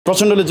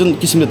प्रचण्डले जुन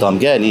किसिमले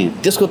धम्क्याए नि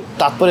त्यसको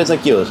तात्पर्य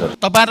चाहिँ के हो सर?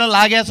 तपाईहरुलाई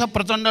लागेको छ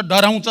प्रचण्ड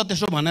डराउँछ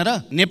त्यसो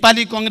भनेर?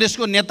 नेपाली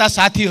कांग्रेसको नेता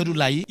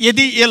साथीहरूलाई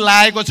यदि यो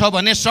लागेको छ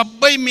भने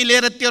सबै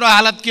मिलेर तेरो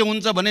हालत के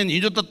हुन्छ भने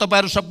हिजो त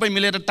तपाईहरु सबै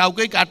मिलेर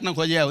टाउकै काट्न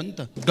खोज्या हो नि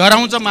त।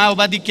 डराउँछ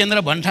माओवादी केन्द्र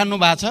भन्ठान्नु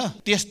भएको छ,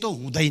 त्यस्तो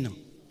हुँदैन।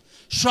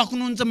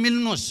 सक्नुहुन्छ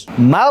मिल्नुहोस्।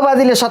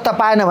 माओवादीले सत्ता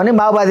पाएन भने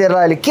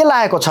माओवादीहरुले के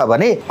लागेको छ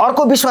भने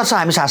अर्को 20 वर्ष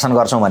हामी शासन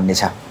गर्छौं भन्ने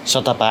छ।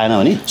 सत्ता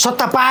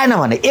पाएन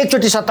भने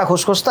एकचोटी सत्ता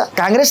खुसखुस त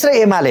कांग्रेस र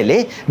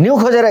एमालेले न्यू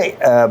खोजेर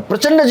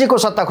प्रचण्डजीको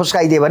सत्ता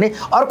खुस्काइदिए भने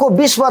अर्को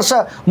 20 वर्ष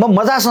म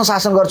मजासँग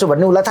शासन गर्छु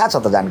भन्ने उलाई थाहा छ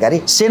त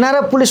जानकारी। सेना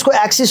र पुलिसको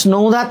एक्सिस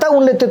नहुँदा त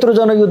उनले त्यत्रो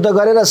जनयुद्ध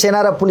गरेर सेना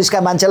र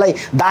पुलिसका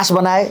मान्छेलाई दास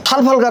बनाए।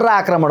 छलफल गरेर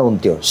आक्रमण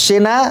हुन्थ्यो।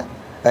 सेना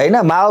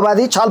हैन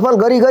माओवादी छलफल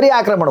गरी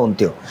आक्रमण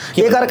हुन्थ्यो।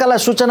 एकअर्कालाई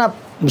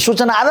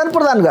सूचना आदान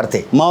प्रदान गर्थे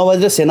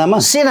माओवादी र सेनामा।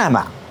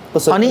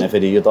 अनि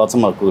फेरि यो त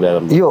अचम्मको कुरा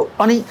गर्नु। यो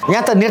अनि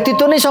यहाँ त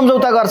नेतृत्व नै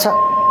सम्झौता गर्छ।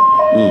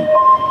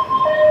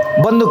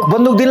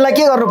 बन्दुक दिनलाई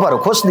के गर्नु पर्यो?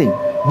 खोज्दिन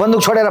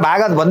बन्दुक छोडेर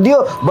भागत भन्दियो,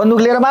 बन्दुक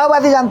लिएर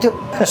माओवादी जान्थ्यो।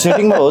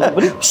 सेटिङमा हो त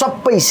पनि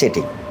सबै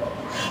सेटिङ।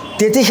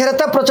 त्यतिखेर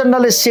त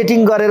प्रचण्डले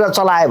सेटिङ गरेर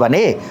चलाए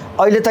भने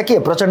अहिले त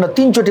के प्रचण्ड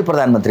 3 चोटी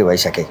प्रधानमन्त्री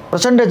भइसके।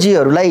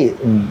 प्रचण्डजीहरूलाई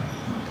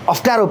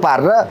अप्ठ्यारो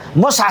पारेर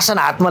म शासन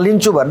हातमा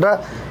लिन्छु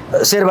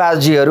भनेर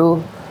शेरबहादुरजीहरू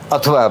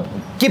अथवा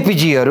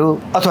केपीजीहरू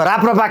अथवा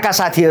राप्रपाका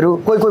साथीहरू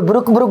कोही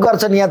बुरुक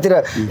गर्छन् यहाँतिर,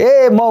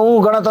 ए म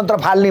हुँ गणतन्त्र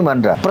फाल्ने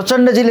भनेर।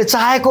 प्रचण्डजीले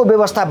चाहेको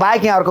व्यवस्था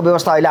बाहेक यहाँ अर्को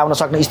व्यवस्था अहिले आउन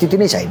सक्ने स्थिति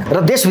नै छैन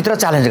र देशभित्र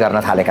च्यालेन्ज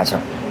गर्न थालेका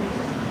छन्।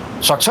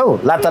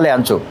 सक्छौ? लात्ताले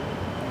हान्छौ।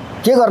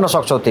 के गर्न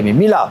सक्छौ तिमी?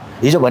 मिल।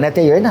 हिजो भने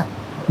त्यही होइन,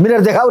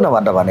 मिलेर देखाउ न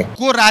भनेर भने।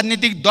 को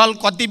राजनीतिक दल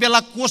कति बेला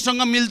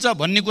कोसँग मिल्छ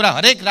भन्ने कुरा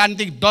हरेक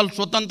राजनीतिक दल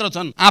स्वतन्त्र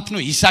छन् आफ्नो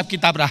हिसाब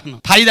किताब राख्न।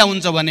 फाइदा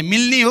हुन्छ भने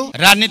मिल्ने हो,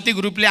 राजनीतिक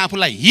रूपले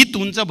आफूलाई हित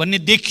हुन्छ भन्ने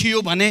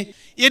देखियो भने,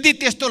 यदि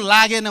त्यस्तो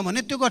लागेन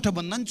भने त्यो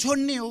गठबन्धन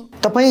छोड्ने हो।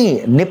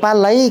 तपाई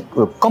नेपाललाई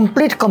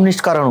कम्प्लिट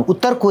कम्युनिस्टकरण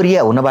उत्तर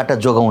कोरिया हुनबाट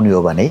जोगाउने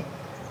हो भने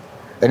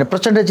हैन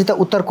प्रचण्डजी त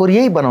उत्तर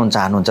कोरियै बनाउन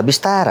चाहनुहुन्छ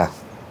बिस्तारा।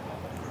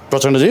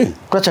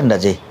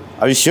 प्रचण्डजी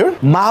Are you sure?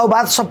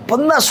 माओवाद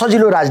सबभन्दा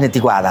सजिलो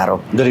राजनीतिको आधार हो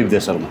गरिब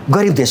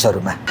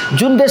देशहरुमा।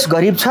 जुन देश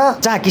गरिब छ,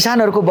 जहाँ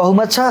किसानहरूको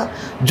बहुमत छ,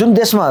 जुन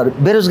देशमा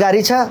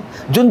बेरोजगारी छ,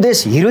 जुन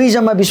देश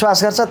हिरोइजममा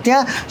विश्वास गर्छ,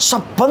 त्यहाँ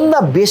सबभन्दा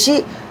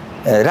बेसी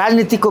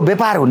राजनीतिको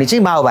व्यापार हुने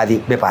चाहिँ माओवादी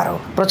व्यापार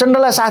हो।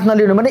 प्रचण्डलाई साथ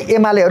नलिनु भने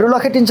एमालेहरू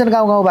लखेटिन्छन्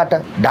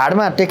गाउँबाट।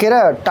 ढाडमा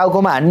टेकेर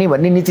टाउकोमा हान्ने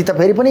भन्ने नीति त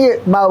फेरि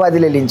पनि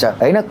माओवादीले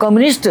लिन्छ हैन।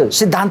 कम्युनिस्ट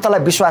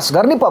सिद्धान्तलाई विश्वास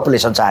गर्ने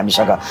पपुलेसन छ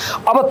हामीसँग।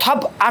 अब थप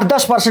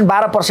 8-10%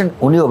 12%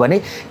 हुने हो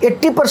भने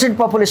 80%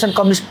 पपुलेसन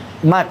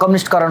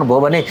कम्युनिस्टकरण भयो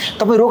भने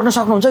तपाईँ रोक्न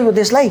सक्नुहुन्छ यो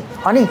देशलाई?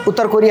 अनि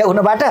उत्तर कोरिया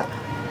हुनबाट,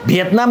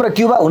 भियतनाम र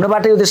क्युबा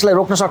हुनबाट यो देशलाई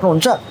रोक्न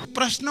सक्नुहुन्छ?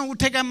 प्रश्न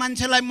उठेका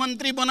मान्छेलाई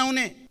मन्त्री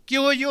बनाउने के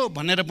हो यो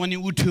भनेर पनि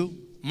उठ्यो।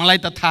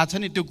 मलाई त थाहा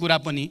छ नि त्यो कुरा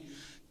पनि।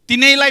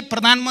 तिनैलाई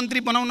प्रधानमन्त्री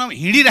बनाउन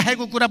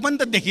हिँडिरहेको कुरा पनि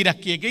त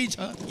देखिराखिएकै छ।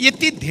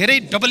 यति धेरै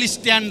डबल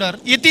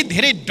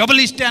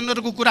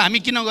स्ट्यान्डर्डको कुरा हामी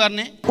किन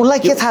गर्ने? उनलाई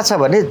के थाहा छ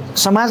भने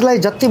समाजलाई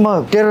जति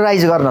म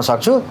टेरोराइज गर्न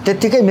सक्छु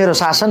त्यतिकै मेरो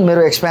शासन,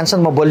 मेरो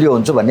एक्सपेन्सन म बलियो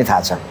हुन्छु भन्ने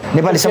थाहा छ।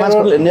 नेपाली समाज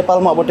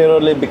नेपालमा अब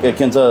टेरोरले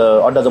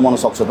अड्डा जमाउन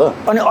सक्छ त।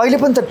 अनि अहिले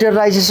पनि त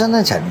टेरोराइजेसन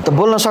नै छ नि। त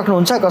बोल्न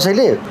सक्नुहुन्छ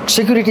कसैले?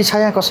 सिक्युरिटी छ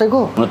यहाँ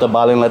कसैको? हुन त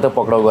बालनलाई त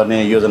पक्राउ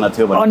गर्ने योजना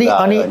थियो भने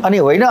अनि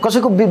होइन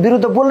कसैको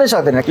विरुद्ध बोल्नै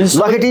सक्दैन,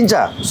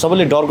 लखेटिन्छ।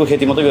 सबैले डरको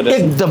खेती मात्रै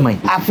एकदमै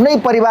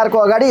आफ्नै परिवारको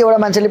अगाडि एउटा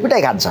मान्छेले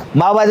पिटाइ खान्छ।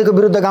 माओवादीको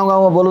विरुद्ध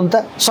गाउँमा बोलुन्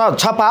त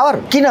छ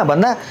पावर। किन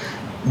भन्दा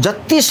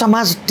जति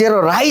समाज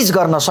टेरोराइज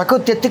गर्न सक्यो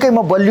त्यतिकै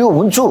म बलियो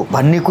हुन्छु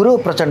भन्ने कुरो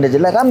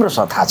प्रचण्डजीलाई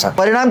राम्रोसँग थाहा छ।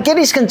 परिणाम के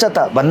निस्किन्छ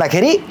त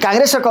भन्दाखेरि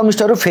कांग्रेस र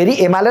कम्युनिस्टहरू फेरि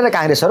एमाले र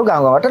कांग्रेसहरू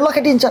गाउँबाट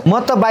लखेटिन्छ। म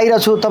त बाहिर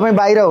छु, तपाईँ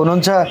बाहिर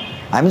हुनुहुन्छ,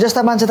 हामी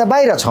जस्ता मान्छे त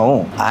बाहिर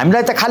छौँ।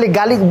 हामीलाई त खालि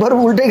गाली, बरु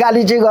उल्टै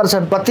गाली चाहिँ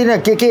गर्छन्। कति न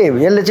के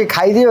यसले चाहिँ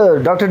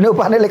खाइदियो, डाक्टर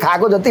नेउपानेले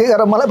खाएको जति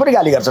गरेर मलाई पनि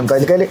गाली गर्छन्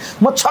कहिले।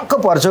 म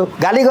छक्क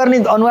पर्छु। गाली गर्ने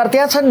अनुहार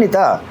त्यहाँ छन् नि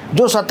त,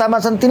 जो सत्तामा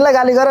छन् तिनलाई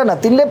गाली गर न,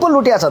 तिनले पो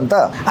लुट्या छन् त।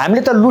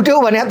 हामीले त लुट्यौ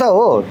भने त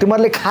हो,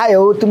 तिमीहरूले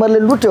खायौ,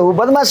 तिमीहरूले लुट्यौ,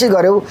 बदमासी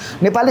गर्यौ,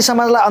 नेपाली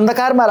समाजलाई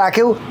अन्धकारमा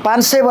राख्यौ,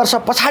 500 वर्ष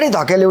पछाडि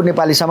धकेल्यौ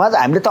नेपाली समाज।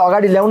 हामीले त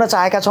अगाडि ल्याउन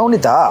चाहेका छौँ नि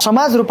त।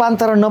 समाज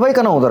रूपान्तरण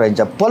नभइकन हुँदो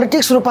रहेछ।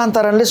 पोलिटिक्स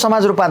रूपान्तरणले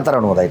समाज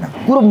रूपान्तरण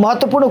हुँदैन। कुरो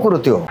महत्त्वपूर्ण कुरो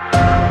त्यो हो।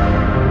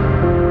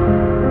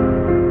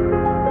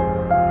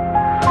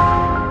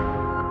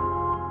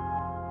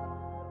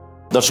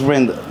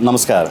 दर्शकवृन्द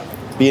नमस्कार।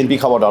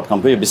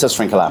 pnpkhबर.com को यो विशेष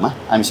श्रृङ्खलामा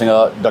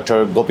हामीसँग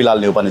डाक्टर गोपीलाल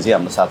नेउपानेजी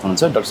हाम्रो साथ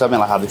हुनुहुन्छ। डाक्टर साहब,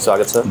 यहाँलाई हार्दिक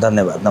स्वागत छ।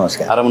 धन्यवाद।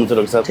 नमस्कार। आराम हुनुहुन्छ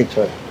डाक्टर साहब? ठिक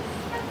छ।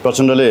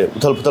 प्रचण्डले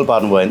उथलपुथल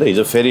पार्नुभयो होइन,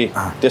 हिजो फेरि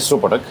तेस्रो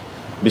पटक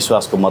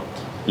विश्वासको मत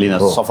लिन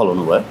सफल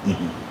हुनुभयो।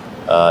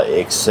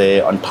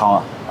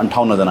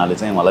 158 जनाले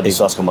चाहिँ उहाँलाई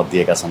विश्वासको मत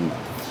दिएका छन्।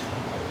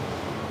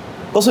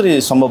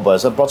 कसरी सम्भव भयो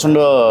सर? प्रचण्ड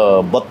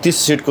 32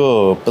 सिटको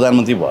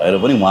प्रधानमन्त्री भएर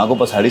पनि उहाँको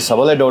पछाडि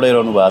सबैलाई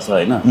दौडाइरहनु भएको छ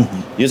होइन,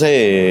 यो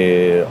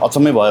चाहिँ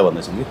अचम्मै भयो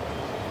भन्दैछन् कि?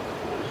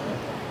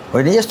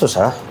 होइन, यस्तो छ,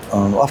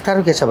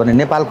 अप्ठ्यारो के छ भने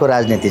नेपालको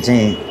राजनीति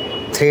चाहिँ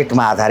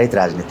थ्रेटमा आधारित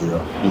राजनीति हो।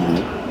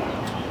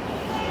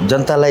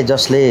 जनतालाई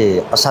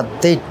जसले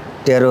असाध्यै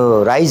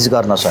टेरोराइज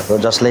गर्न सक्यो,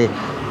 जसले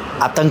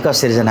आतंक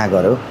सिर्जना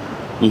गर्यो,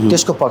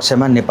 त्यसको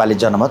पक्षमा नेपाली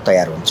जनमत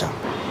तयार हुन्छ।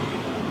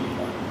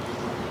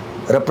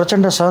 र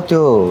प्रचण्डसँग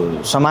त्यो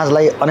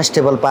समाजलाई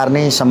अनस्टेबल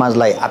पार्ने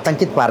समाजलाई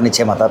आतंकित पार्ने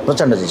क्षमता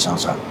प्रचण्डजीसँग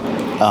छ।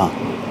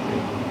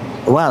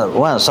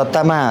 उहाँ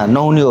सत्तामा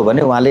नहुने हो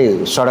भने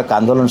उहाँले सडक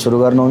आन्दोलन सुरु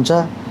गर्नुहुन्छ,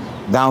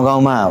 गाउँ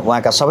गाउँमा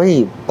उहाँका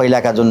सबै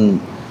पहिलाका जुन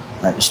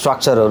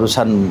स्ट्रक्चरहरू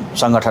छन्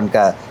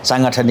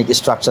सांगठनिक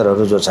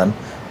स्ट्रक्चरहरू जो छन्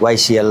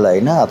YCL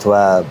होइन अथवा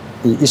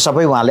यी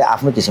सबै उहाँले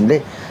आफ्नो किसिमले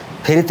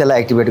फेरि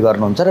त्यसलाई एक्टिभेट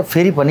गर्नुहुन्छ र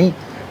फेरि पनि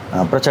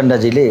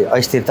प्रचण्डजीले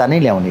अस्थिरता नै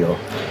ल्याउने हो।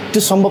 त्यो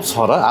सम्भव छ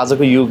र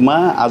आजको युगमा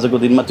आजको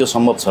दिनमा त्यो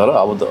सम्भव छ र?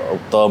 अब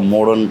त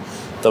मोडर्न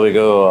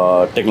तपाईँको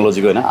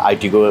टेक्नोलोजीको होइन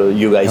आइटीको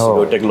युग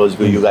आइसक्यो,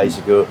 टेक्नोलोजीको युग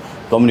आइसक्यो,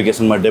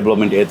 कम्युनिकेसनमा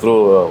डेभलपमेन्ट यत्रो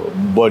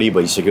बढी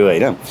भइसक्यो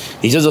होइन।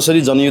 हिजो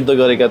जसरी जनयुद्ध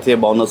गरेका थिए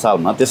 52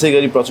 सालमा त्यसै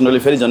गरी प्रचण्डले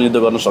फेरि जनयुद्ध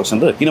गर्न सक्छन्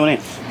त? किनभने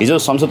हिजो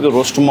संसदको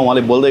रोस्टरमा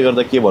उहाँले बोल्दै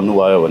गर्दा के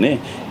भन्नुभयो भने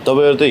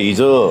तपाईँहरू त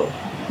हिजो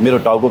मेरो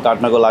टाउको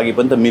काट्नको लागि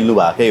पनि त मिल्नु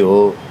भएकै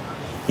हो,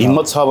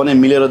 हिम्मत छ भने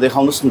मिलेर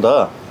देखाउनुहोस् न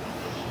त,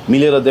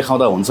 मिलेर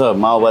देखाउँदा हुन्छ,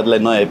 माओवादीलाई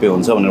नहेपे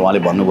हुन्छ भनेर उहाँले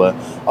भन्नुभयो।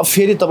 अब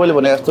फेरि तपाईँले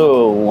भने जस्तो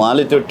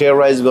उहाँले त्यो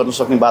टेरोराइज गर्न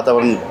सक्ने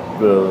वातावरण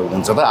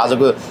हुन्छ त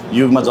आजको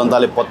युगमा?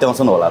 जनताले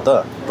पत्याउँछन् होला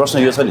त?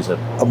 प्रश्न यो छ नि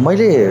सर। अब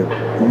मैले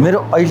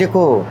मेरो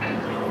अहिलेको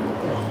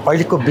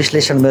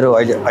विश्लेषण, मेरो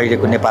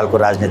अहिलेको नेपालको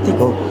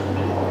राजनीतिको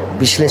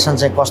विश्लेषण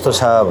चाहिँ कस्तो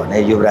छ भने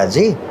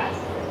युवराजजी,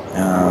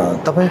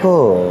 तपाईँको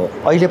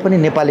अहिले पनि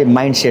नेपाली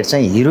माइन्डसेट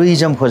चाहिँ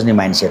हिरोइजम खोज्ने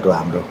माइन्डसेट हो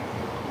हाम्रो।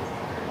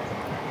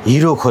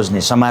 हिरो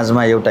खोज्ने,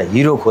 समाजमा एउटा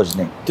हिरो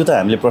खोज्ने, त्यो त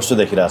हामीले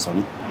प्रश्न देखिरहेछौँ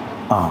नि।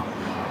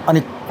 अनि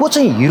को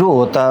चाहिँ हिरो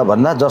हो त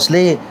भन्दा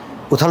जसले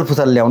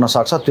उथलपुथल ल्याउन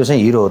सक्छ त्यो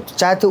चाहिँ हिरो हो।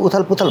 चाहे त्यो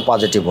उथलपुथल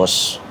पोजिटिभ होस्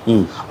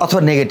अथवा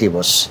नेगेटिभ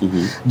होस्,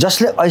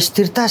 जसले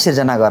अस्थिरता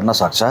सिर्जना गर्न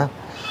सक्छ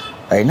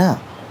होइन,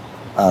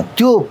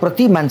 त्यो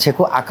प्रति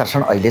मान्छेको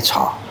आकर्षण अहिले छ।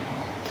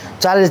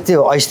 चाहे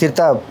त्यो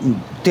अस्थिरता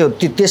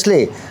त्यसले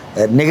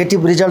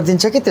नेगेटिभ रिजल्ट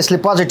दिन्छ कि त्यसले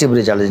पोजिटिभ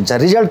रिजल्ट दिन्छ,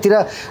 रिजल्टतिर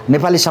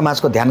नेपाली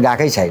समाजको ध्यान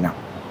गएकै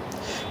छैन,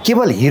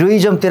 केवल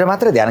हिरोइजमतिर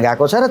मात्रै ध्यान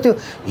गएको छ। र त्यो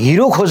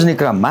हिरो खोज्ने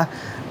क्रममा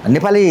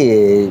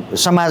नेपाली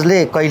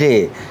समाजले कहिले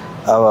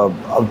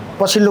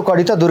पछिल्लो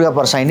कडी त दुर्गा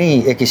प्रसाई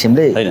नै एक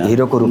किसिमले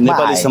हिरोको रूपमा,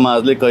 नेपाली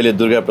समाजले कहिले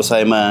दुर्गा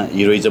प्रसाईमा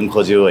हिरोइजम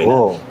खोज्यो होइन,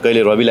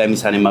 कहिले रवि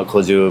लामिछानेमा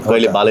खोज्यो,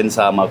 कहिले बालेन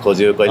शाहमा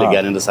खोज्यो, कहिले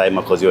ज्ञानेन्द्र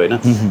साईमा खोज्यो होइन।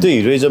 त्यो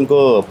हिरोइजमको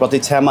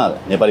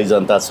प्रतीक्षामा नेपाली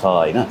जनता छ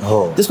होइन।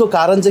 त्यसको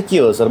कारण चाहिँ के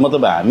हो सर?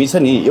 मतलब हामी छ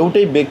नि,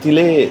 एउटै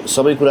व्यक्तिले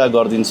सबै कुरा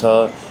गरिदिन्छ,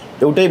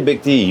 एउटै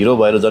व्यक्ति हिरो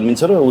भएर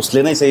जन्मिन्छ र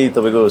उसले नै चाहिँ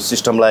तपाईँको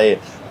सिस्टमलाई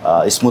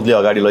स्मुथली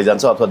अगाडि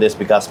लैजान्छ अथवा देश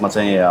विकासमा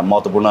चाहिँ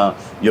महत्त्वपूर्ण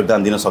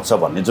योगदान दिन सक्छ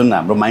भन्ने जुन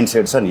हाम्रो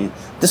माइन्डसेट छ नि,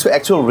 त्यसको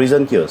एक्चुअल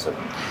रिजन के हो सर?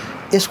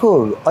 यसको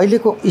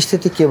अहिलेको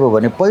स्थिति के भयो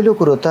भने पहिलो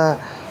कुरो त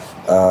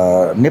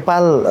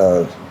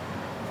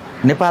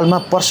नेपालमा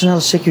पर्सनल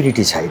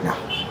सेक्युरिटी छैन।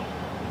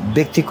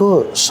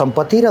 व्यक्तिको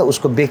सम्पत्ति र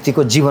उसको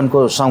व्यक्तिको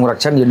जीवनको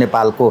संरक्षण यो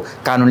नेपालको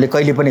कानुनले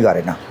कहिले पनि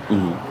गरेन।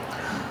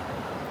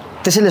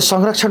 त्यसैले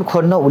संरक्षण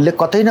खोज्न उसले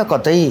कतै न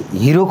कतै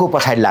हिरोको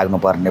पछाडि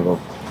लाग्नुपर्ने भयो,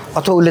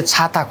 अथवा उसले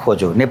छाता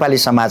खोज्यो। नेपाली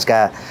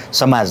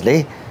समाजले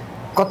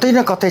कतै न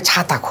कतै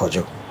छाता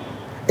खोज्यो,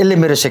 यसले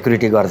मेरो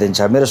सेक्युरिटी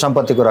गरिदिन्छ, मेरो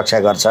सम्पत्तिको रक्षा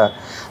गर्छ,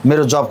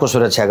 मेरो जबको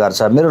सुरक्षा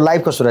गर्छ, मेरो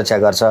लाइफको सुरक्षा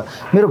गर्छ,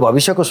 मेरो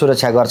भविष्यको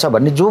सुरक्षा गर्छ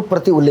भन्ने जो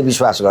प्रति उसले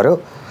विश्वास गर्यो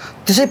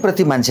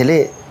त्यसैप्रति मान्छेले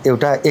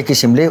एउटा एक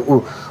किसिमले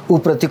ऊ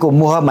प्रतिको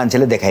मोह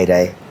मान्छेले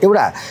देखाइरहे।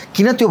 एउटा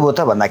किन त्यो भयो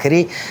त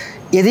भन्दाखेरि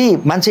यदि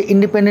मान्छे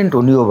इन्डिपेन्डेन्ट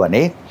हुने हो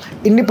भने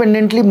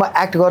इन्डिपेन्डेन्टली म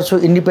एक्ट गर्छु,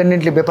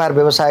 इन्डिपेन्डेन्टली व्यापार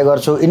व्यवसाय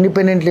गर्छु,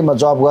 इन्डिपेन्डेन्टली म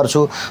जब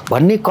गर्छु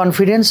भन्ने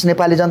कन्फिडेन्स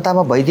नेपाली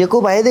जनतामा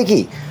भइदिएको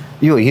भएदेखि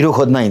यो हिरो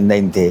खोज्न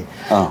हिँड्दैन थिए।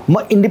 म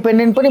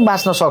इन्डिपेन्डेन्ट पनि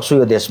बाँच्न सक्छु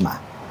यो देशमा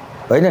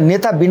होइन,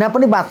 नेता बिना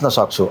पनि बाँच्न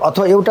सक्छु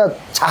अथवा एउटा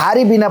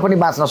छहारी बिना पनि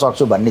बाँच्न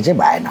सक्छु भन्ने चाहिँ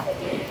भएन,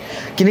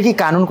 किनकि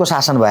कानुनको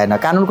शासन भएन।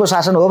 कानुनको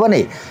शासन हो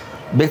भने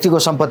व्यक्तिको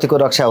सम्पत्तिको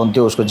रक्षा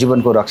हुन्थ्यो, उसको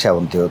जीवनको रक्षा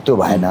हुन्थ्यो, त्यो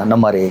भएन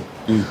नम्बर 1।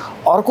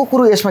 अर्को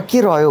कुरो यसमा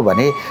के रह्यो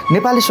भने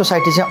नेपाली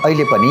सोसाइटी चाहिँ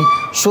अहिले पनि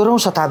 16औं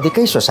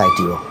शताब्दीकै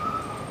सोसाइटी हो।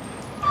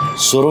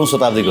 16औं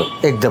शताब्दीको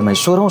एकदमै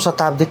 16औं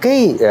शताब्दीकै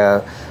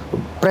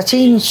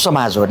प्राचीन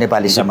समाज हो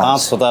नेपाली समाज।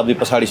 5 शताब्दी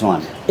पछाडि छौँ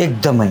हामी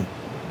एकदमै।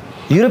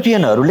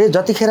 युरोपियनहरूले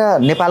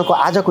जतिखेर नेपालको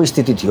आजको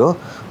स्थिति थियो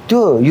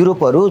त्यो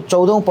युरोपहरू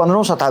 14औं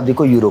 15औं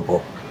शताब्दीको युरोप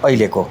हो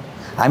अहिलेको।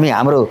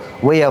 हाम्रो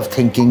वे अफ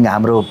थिङ्किङ,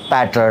 हाम्रो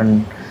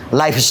प्याटर्न,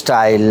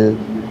 लाइफस्टाइल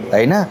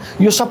होइन,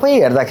 यो सबै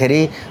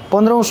हेर्दाखेरि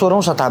 15औं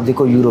 16औं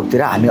शताब्दीको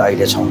युरोपतिर हामी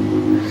अहिले छौँ।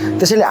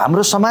 त्यसैले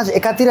हाम्रो समाज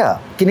एकातिर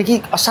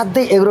किनकि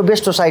असाध्यै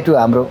एग्रोबेस्ड सोसाइटी हो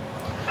हाम्रो,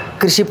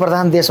 कृषि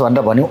प्रधान देश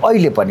भनेर भन्यौँ,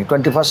 अहिले पनि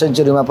 21st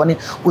सेन्चुरीमा पनि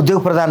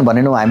उद्योग प्रधान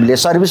भनेनौँ हामीले,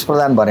 सर्भिस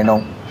प्रधान भनेनौँ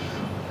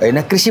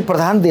होइन, कृषि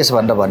प्रधान देश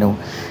भनेर भन्यौँ।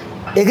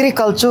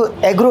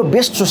 एग्रो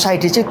बेस्ड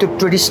सोसाइटी चाहिँ त्यो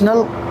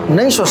ट्रेडिसनल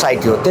नै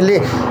सोसाइटी हो, त्यसले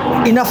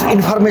इनफ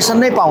इन्फर्मेसन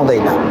नै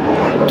पाउँदैन,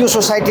 त्यो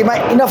सोसाइटीमा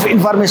इनफ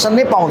इन्फर्मेसन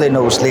नै पाउँदैन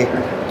उसले,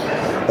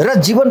 र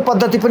जीवन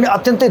पद्धति पनि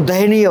अत्यन्तै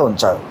दयनीय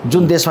हुन्छ।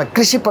 जुन देशमा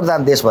कृषि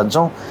प्रधान देश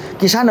भन्छौँ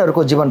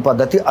किसानहरूको जीवन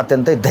पद्धति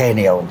अत्यन्तै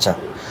दयनीय हुन्छ।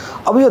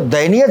 अब यो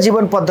दयनीय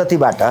जीवन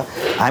पद्धतिबाट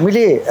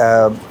हामीले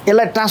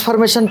यसलाई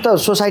ट्रान्सफर्मेसन त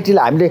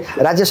सोसाइटीलाई हामीले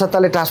राज्य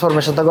सत्ताले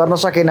ट्रान्सफर्मेसन त गर्न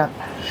सकेन।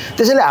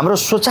 त्यसैले हाम्रो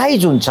सोचाइ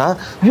जुन छ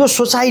यो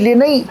सोचाइले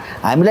नै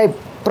हामीलाई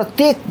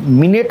प्रत्येक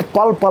मिनेट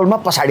पल पलमा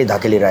पछाडि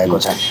धकेलिरहेको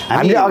छ।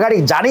 हामीले अगाडि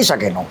जानै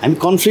सकेनौँ। हामी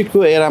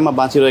कन्फ्लिक्टको एरामा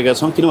बाँचिरहेका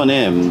छौँ किनभने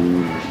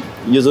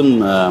यो जुन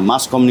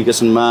मास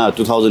कम्युनिकेसनमा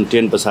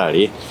 2010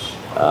 पछाडि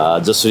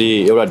जसरी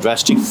एउटा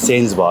ड्रास्टिक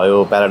चेन्ज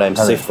भयो, प्याराडाइम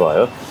सिफ्ट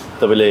भयो।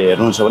 तपाईँले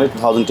हेर्नुहुन्छ भने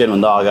 2010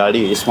 भन्दा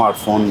अगाडि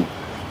स्मार्टफोन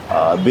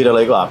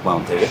बिरलैको हातमा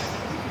हुन्थ्यो क्या।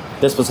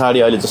 त्यस पछाडि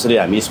अहिले जसरी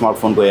हामी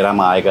स्मार्टफोनको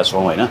एरामा आएका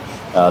छौँ होइन,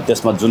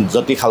 त्यसमा जुन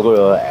जति खालको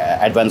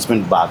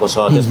एडभान्समेन्ट भएको छ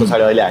त्यस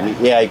पछाडि अहिले हामी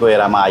एआईको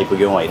एरामा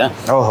आइपुग्यौँ होइन।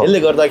 यसले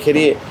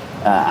गर्दाखेरि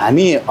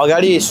हामी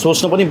अगाडि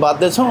सोच्न पनि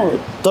बाध्य छौँ,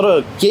 तर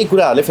केही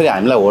कुराहरूले फेरि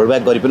हामीलाई होल्ड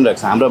ब्याक गरि पनि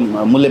रहेको छ। हाम्रो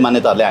मूल्य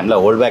मान्यताहरूले हामीलाई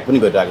होल्ड ब्याक पनि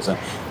गरिरहेको छ।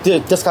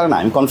 त्यसकारण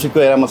हामी कन्फ्लिक्टको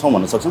एरामा छौँ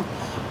भन्न सक्छौँ।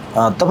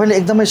 तपाईँले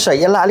एकदमै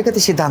सही। यसलाई अलिकति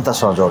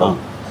सिद्धान्तसँग जोडौँ।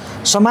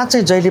 समाज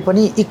चाहिँ जहिले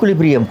पनि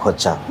इक्विलिब्रियम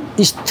खोज्छ,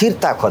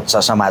 स्थिरता खोज्छ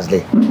समाजले।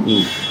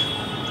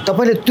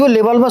 तपाईँले त्यो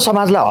लेभलमा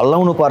समाजलाई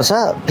हल्लाउनु पर्छ,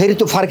 फेरि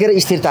त्यो फर्केर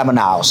स्थिरतामा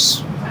नआओस्।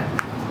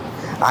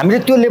 हामीले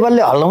त्यो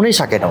लेभलले हल्लाउनै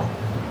सकेनौँ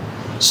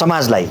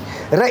समाजलाई।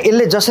 र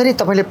यसले जसरी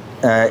तपाईँले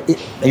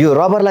यो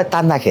रबरलाई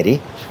तान्दाखेरि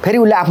फेरि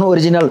उसले आफ्नो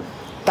ओरिजिनल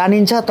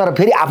तानिन्छ, तर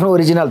फेरि आफ्नो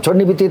ओरिजिनल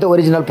छोड्ने बित्तिकै त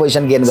ओरिजिनल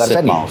पोजिसन गेन गर्छ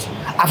नि,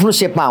 आफ्नो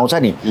सेपमा आउँछ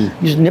नि।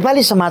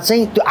 नेपाली समाज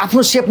चाहिँ त्यो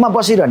आफ्नो सेपमा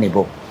बसिरहने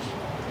भयो।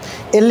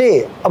 यसले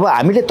अब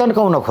हामीले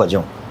तन्काउन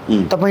खोज्यौँ।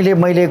 तपाईँले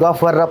मैले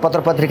गफ गरेर पत्र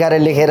पत्रिकाले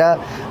लेखेर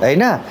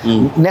होइन,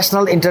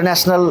 नेसनल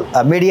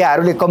इन्टरनेसनल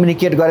मिडियाहरूले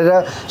कम्युनिकेट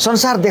गरेर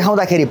संसार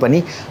देखाउँदाखेरि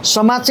पनि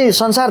समाज चाहिँ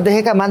संसार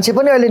देखेका मान्छे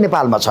पनि अहिले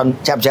नेपालमा छन्,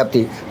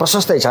 छ्यापछ्याप्ती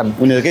प्रशस्तै छन्।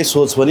 उनीहरूकै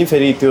सोच पनि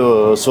फेरि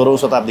त्यो 16औँ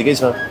शताब्दीकै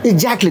छ।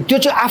 एक्ज्याक्टली। त्यो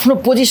चाहिँ आफ्नो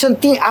पोजिसन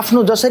ती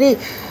आफ्नो जसरी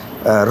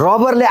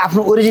रबरले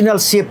आफ्नो ओरिजिनल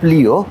सेप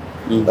लियो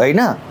होइन,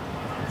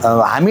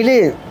 हामीले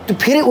त्यो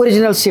फेरि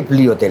ओरिजिनल सेप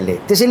लियो त्यसले।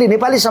 त्यसैले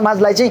नेपाली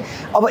समाजलाई चाहिँ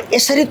अब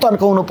यसरी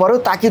तन्काउनु पर्यो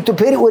ताकि त्यो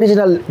फेरि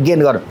ओरिजिनल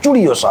गेन गर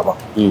चुडियोस्। अब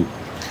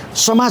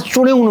समाज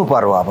चुड्याउनु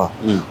पर्यो अब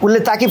उसले,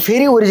 ताकि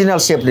फेरि ओरिजिनल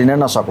सेप लिन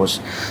नसकोस्।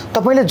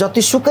 तपाईँले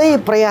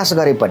जतिसुकै प्रयास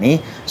गरे पनि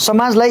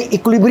समाजलाई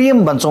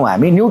इक्विलिब्रियम भन्छौँ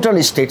हामी,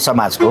 न्युट्रल स्टेट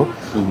समाजको।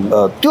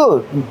 त्यो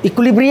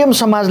इक्विलिब्रियम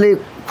समाजले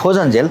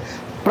खोजन्जेल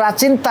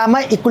प्राचीनतामा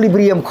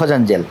इक्विलिब्रियम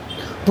खोजन्जेल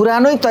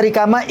पुरानै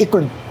तरिकामा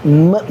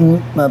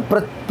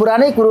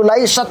पुरानै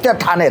कुरोलाई सत्य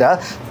ठानेर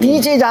ती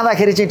चाहिँ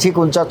जाँदाखेरि चाहिँ ठिक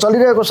हुन्छ,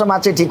 चलिरहेको समाज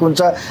चाहिँ ठिक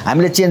हुन्छ,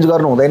 हामीले चेन्ज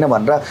गर्नु हुँदैन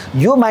भनेर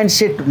यो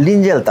माइन्डसेट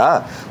लिन्जेल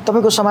त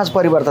तपाईँको समाज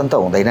परिवर्तन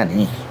त हुँदैन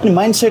नि। अनि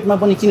माइन्डसेटमा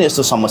पनि किन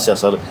यस्तो समस्या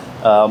सर?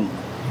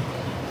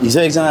 हिजो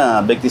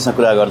एकजना व्यक्तिसँग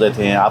कुरा गर्दै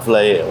थिएँ,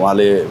 आफूलाई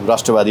उहाँले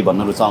राष्ट्रवादी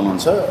भन्न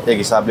रुचाउनुहुन्छ। एक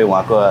हिसाबले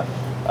उहाँको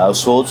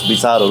सोच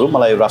विचारहरू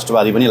मलाई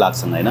राष्ट्रवादी पनि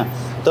लाग्छन् होइन,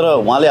 तर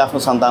उहाँले आफ्नो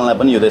सन्तानलाई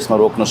पनि यो देशमा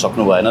रोक्न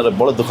सक्नु भएन र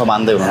बडो दुःख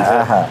मान्दै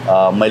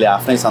हुनुहुन्छ मैले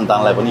आफ्नै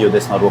सन्तानलाई पनि यो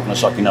देशमा रोक्न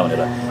सकिनँ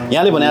भनेर।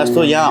 यहाँले भने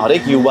जस्तो यहाँ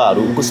हरेक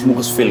युवाहरू उकुस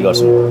मुकुस फिल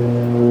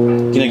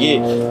गर्छन्, किनकि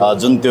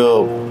जुन त्यो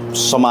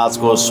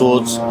समाजको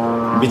सोच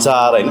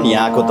विचार होइन,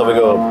 यहाँको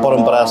तपाईँको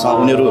परम्परासँग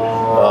उनीहरू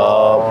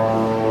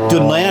त्यो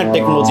नयाँ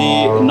टेक्नोलोजी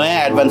नयाँ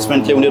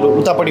एडभान्समेन्टले उनीहरू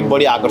उतापट्टि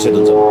बढी आकर्षित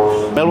हुन्छ।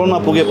 मेलबोर्नमा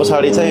पुगे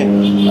पछाडि चाहिँ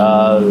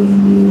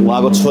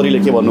उहाँको छोरीले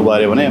के भन्नुभयो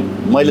अरे भने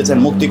मैले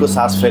चाहिँ मुक्तिको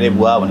सास फेरे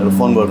बुवा भनेर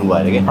फोन गर्नुभयो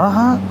अरे कि।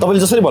 तपाईँले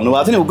जसरी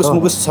भन्नुभएको थियो नि उकुस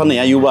मुकुस छन्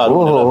यहाँ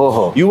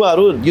युवाहरू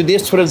यो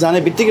देश छोडेर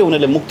जाने बित्तिकै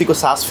उनीहरूले मुक्तिको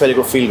सास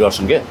फेरेको फिल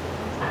गर्छन् क्या।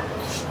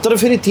 तर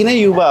फेरि तिनै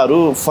युवाहरू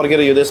फर्केर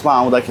यो देशमा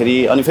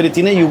आउँदाखेरि अनि फेरि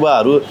तिनै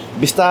युवाहरू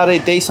बिस्तारै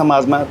त्यही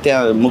समाजमा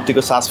त्यहाँ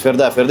मुक्तिको सास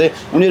फेर्दा फेर्दै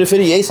उनीहरू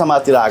फेरि यही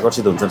समाजतिर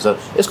आकर्षित हुन्छन् सर।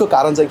 यसको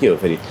कारण चाहिँ के हो?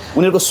 फेरि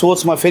उनीहरूको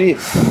सोचमा फेरि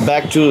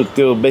ब्याक टु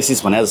त्यो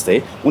बेसिस भने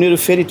जस्तै उनीहरू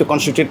फेरि त्यो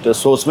कन्स्ट्रक्टेड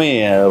सोचमै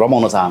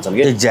रमाउन चाहन्छन्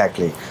कि।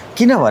 एक्ज्याक्टली।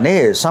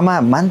 किनभने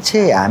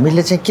मान्छे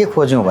हामीले चाहिँ के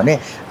खोज्यौँ भने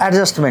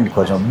एडजस्टमेन्ट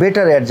खोज्यौँ,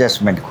 बेटर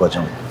एडजस्टमेन्ट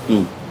खोज्यौँ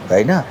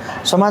होइन।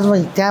 समाजमा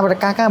त्यहाँबाट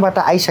कहाँबाट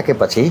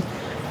आइसकेपछि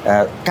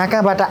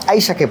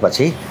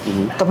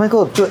तपाईँको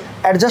त्यो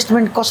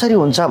एडजस्टमेन्ट कसरी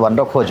हुन्छ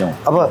भनेर खोज्यौँ।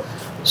 अब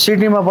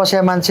सिडनीमा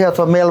बसेका मान्छे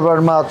अथवा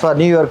मेलबर्नमा अथवा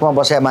न्युयोर्कमा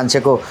बसेका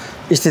मान्छेको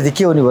स्थिति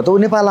के हुने भयो त ऊ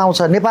नेपाल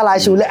आउँछ, नेपाल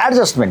आएपछि उसले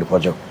एडजस्टमेन्ट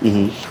खोज्यो।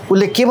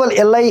 उसले केवल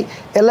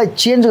यसलाई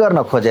चेन्ज गर्न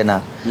खोजेन,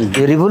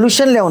 यो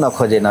रिभोल्युसन ल्याउन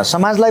खोजेन,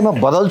 समाजलाई म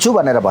बदल्छु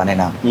भनेर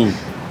भनेन।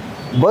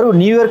 बरु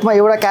न्युयोर्कमा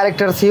एउटा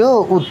क्यारेक्टर थियो,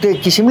 ऊ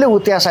त्यो किसिमले ऊ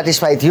त्यहाँ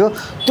सेटिस्फाई थियो,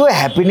 त्यो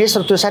ह्याप्पिनेस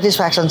र त्यो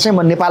सेटिस्फ्याक्सन चाहिँ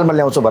म नेपालमा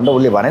ल्याउँछु भनेर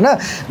उसले भनेन।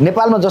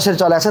 नेपालमा जसरी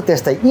चलाएको छ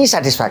त्यस्तै यी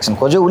सेटिस्फ्याक्सन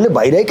खोज्यो उसले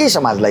भइरहेकै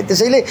समाजलाई।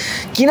 त्यसैले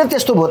किन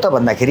त्यस्तो भयो त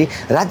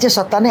भन्दाखेरि राज्य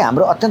सत्ता नै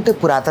हाम्रो अत्यन्तै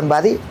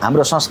पुरातनवादी,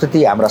 हाम्रो संस्कृति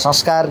हाम्रो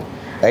संस्कार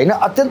होइन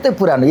अत्यन्तै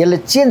पुरानो, यसले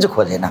चेन्ज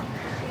खोजेन।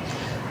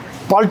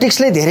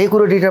 पोलिटिक्सले धेरै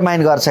कुरो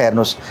डिटरमाइन गर्छ।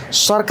 हेर्नुहोस्,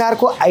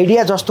 सरकारको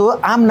आइडिया जस्तो हो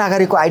आम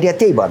नागरिकको आइडिया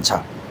त्यही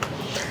भन्छ।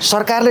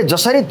 सरकारले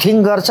जसरी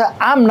थिङ्क गर्छ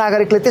आम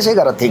नागरिकले त्यसै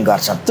गरेर थिङ्क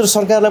गर्छ। तर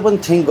सरकारलाई पनि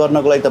थिङ्क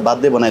गर्नको लागि त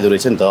बाध्य बनाइदो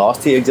रहेछ नि त।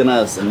 अस्ति एकजना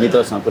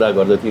मित्रसँग कुरा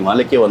गर्दै थिएँ,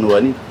 उहाँले के भन्नुभयो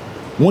भने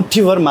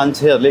मुठ्ठीभर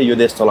मान्छेहरूले यो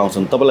देश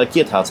चलाउँछन्, तपाईँलाई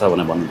के थाहा छ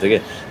भनेर भन्नुहुन्थ्यो कि।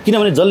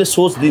 किनभने जसले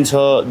सोच दिन्छ,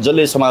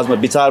 जसले समाजमा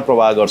विचार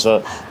प्रवाह गर्छ,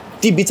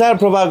 ती विचार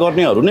प्रवाह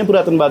गर्नेहरू नै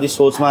पुरातनवादी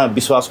सोचमा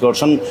विश्वास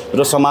गर्छन्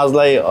र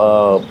समाजलाई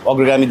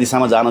अग्रगामी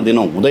दिशामा जान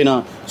दिनु हुँदैन,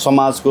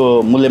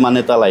 समाजको मूल्य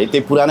मान्यतालाई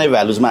त्यही पुरानै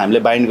भ्यालुजमा हामीले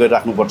बाइन्ड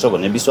गरिराख्नुपर्छ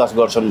भन्ने विश्वास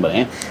गर्छन्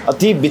भने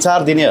ती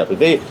विचार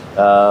दिनेहरूकै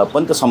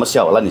पनि त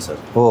समस्या होला नि सर।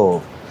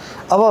 हो,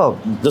 अब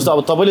जस्तो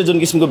अब तपाईँले जुन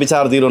किसिमको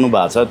विचार दिइरहनु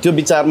भएको छ त्यो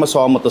विचारमा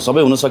सहमत त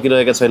सबै हुन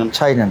सकिरहेका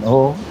छैनन्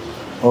हो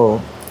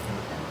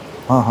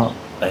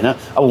होइन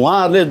अब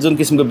उहाँहरूले जुन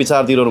किसिमको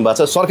विचार दिइरहनु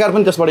भएको छ सरकार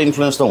पनि त्यसबाट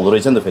इन्फ्लुएन्स त हुँदो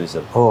रहेछ नि त फेरि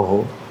सर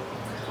हो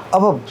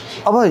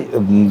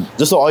अब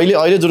जस्तो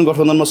अहिले जुन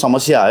गठबन्धनमा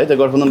समस्या आयो त्यो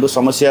गठबन्धनको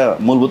समस्या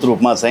मूलभूत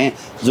रूपमा चाहिँ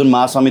जुन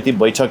महासमिति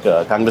बैठक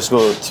काङ्ग्रेसको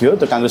थियो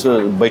त्यो काङ्ग्रेसको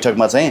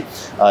बैठकमा चाहिँ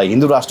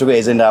हिन्दू राष्ट्रको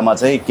एजेन्डामा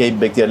चाहिँ केही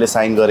व्यक्तिहरूले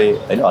साइन गरे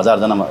होइन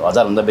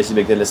हजारभन्दा बेसी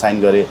व्यक्तिहरूले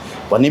साइन गरे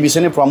भन्ने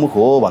विषय नै प्रमुख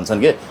हो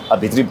भन्छन् कि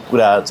भित्री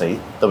कुरा चाहिँ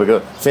तपाईँको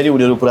फेरि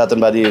उनीहरू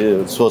पुरातनवादी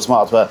सोचमा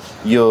अथवा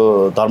यो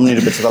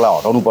धर्मनिरपेक्षतालाई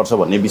हटाउनुपर्छ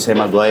भन्ने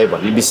विषयमा गए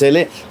भन्ने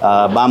विषयले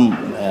वाम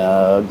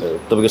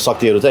तपाईँको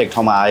शक्तिहरू चाहिँ एक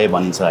ठाउँमा आए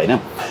भनिन्छ होइन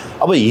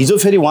अब हिजो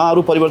फेरि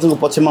उहाँहरू परिवर्तनको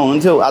पक्षमा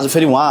हुनुहुन्थ्यो आज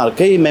फेरि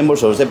उहाँहरूकै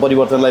मेम्बर्सहरू चाहिँ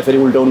परिवर्तनलाई फेरि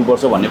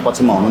उल्टाउनुपर्छ भन्ने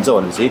पक्षमा हुनुहुन्छ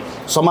भनेपछि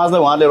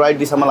समाजलाई उहाँले राइट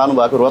दिशामा लानु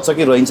भएको रहेछ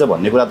कि रहन्छ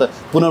भन्ने कुरा त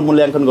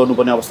पुनर्मूल्याङ्कन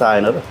गर्नुपर्ने अवस्था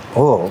आएन र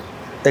हो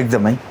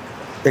एकदमै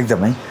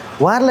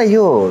उहाँहरूलाई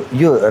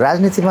यो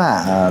राजनीतिमा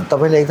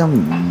तपाईँले एकदम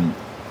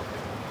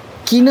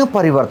किन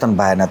परिवर्तन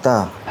भएन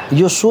त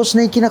यो सोच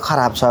नै किन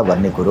खराब छ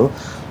भन्ने कुरो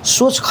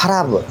सोच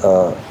खराब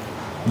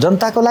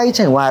जनताको लागि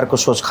चाहिँ उहाँहरूको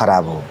सोच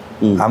खराब हो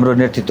हाम्रो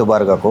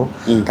नेतृत्ववर्गको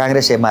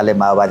काङ्ग्रेस एमाले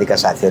माओवादीका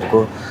साथीहरूको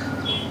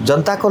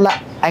जनताको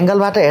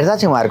एङ्गलबाट हेर्दा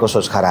चाहिँ उहाँहरूको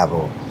सोच खराब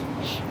हो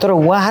तर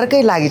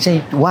उहाँहरूकै लागि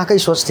चाहिँ उहाँकै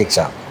सोच ठिक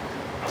छ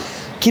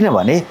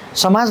किनभने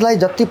समाजलाई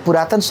जति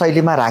पुरातन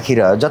शैलीमा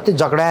राखिरह्यो जति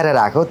जगडाएर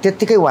राख्यो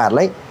त्यत्तिकै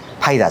उहाँहरूलाई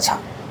फाइदा छ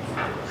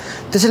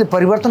त्यसैले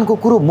परिवर्तनको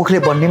कुरो मुखले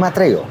बन्ने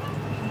मात्रै हो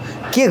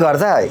के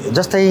गर्दा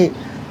जस्तै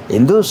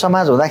हिन्दू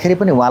समाज हुँदाखेरि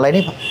पनि उहाँलाई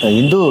नै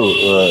हिन्दू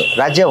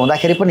राज्य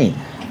हुँदाखेरि पनि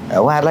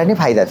उहाँहरूलाई नै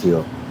फाइदा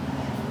थियो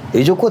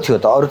हिजो को थियो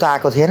त अरू त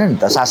आएको थिएन नि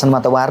त शासनमा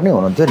त उहाँहरू नै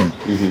हुनुहुन्थ्यो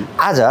नि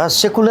आज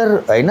सेकुलर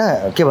होइन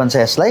के भन्छ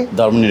यसलाई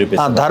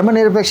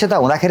धर्मनिरपेक्षता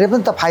हुँदाखेरि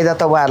पनि त फाइदा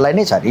त उहाँहरूलाई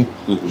नै छ नि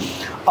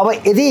अब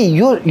यदि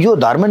यो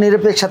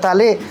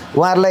धर्मनिरपेक्षताले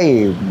उहाँहरूलाई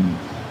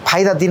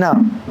फाइदा दिन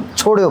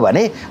छोड्यो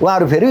भने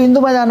उहाँहरू फेरि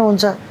हिन्दूमा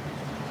जानुहुन्छ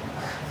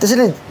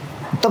त्यसैले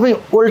तपाईँ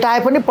उल्टाए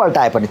पनि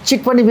पल्टाए पनि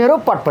चिट पनि मेरो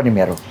पट पनि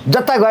मेरो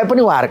जता गए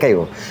पनि उहाँहरूकै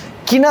हो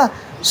किन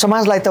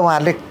समाजलाई त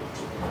उहाँहरूले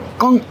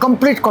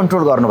कम्प्लिट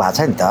कन्ट्रोल गर्नु भएको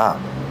छ नि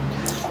त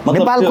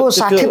नेपालको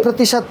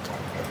 60%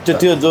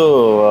 त्यो जो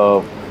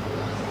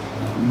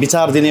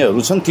विचार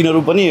दिनेहरू छन्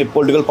तिनीहरू पनि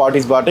पोलिटिकल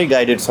पार्टिजबाटै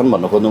गाइडेड छन्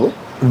भन्न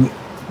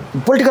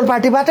खोज्नुभयो पोलिटिकल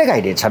पार्टीबाटै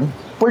गाइडेड छन्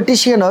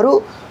पोलिटिसियनहरू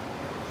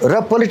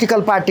र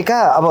पोलिटिकल पार्टीका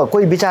अब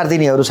कोही विचार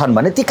दिनेहरू छन्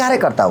भने ती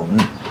कार्यकर्ता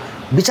हुन्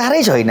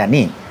विचारै छैन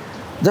नि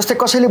जस्तै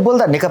कसैले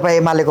बोल्दा नेकपा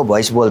एमालेको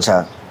भोइस बोल्छ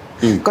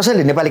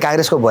कसैले नेपाली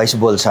काङ्ग्रेसको भोइस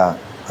बोल्छ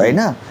होइन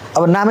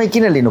अब नामै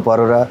किन लिनु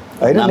पर्यो र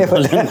होइन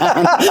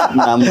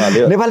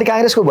नेपाली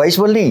काङ्ग्रेसको भोइस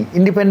बोल्ने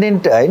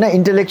इन्डिपेन्डेन्ट होइन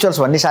इन्टेलेक्चुअल्स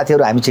भन्ने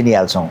साथीहरू हामी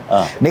चिनिहाल्छौँ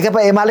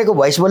नेकपा एमालेको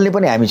भोइस बोल्ने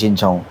पनि हामी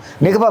चिन्छौँ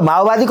नेकपा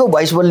माओवादीको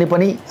भोइस बोल्ने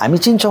पनि हामी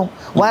चिन्छौँ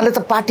उहाँहरूले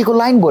त पार्टीको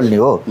लाइन बोल्ने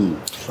हो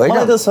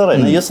होइन त सर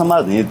होइन यो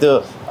समाज नि त्यो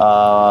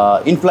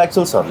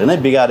इन्टेलेक्चुअल्सहरूले नै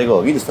बिगारेको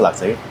हो कि जस्तो लाग्छ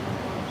कि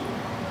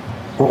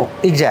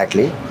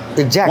एक्ज्याक्टली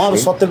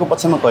सत्यको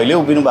पक्षमा कहिले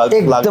उभिनु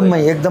भएको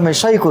एकदमै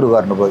सही कुरो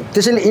गर्नुभयो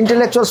त्यसैले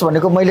इन्टेलेक्चुअल्स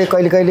भनेको मैले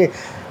कहिले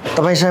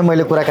तपाईँसँग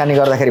मैले कुराकानी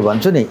गर्दाखेरि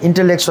भन्छु नि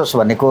इन्टेलेक्चुअल्स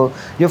भनेको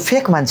यो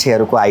फेक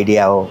मान्छेहरूको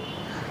आइडिया हो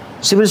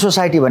सिभिल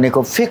सोसाइटी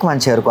भनेको फेक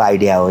मान्छेहरूको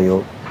आइडिया हो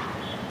यो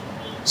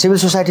सिभिल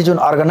सोसाइटी जुन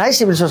अर्गनाइज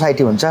सिभिल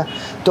सोसाइटी हुन्छ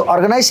त्यो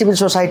अर्गनाइज सिभिल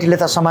सोसाइटीले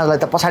त समाजलाई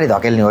त पछाडि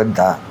धकेल्ने हो नि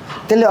त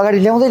त्यसले अगाडि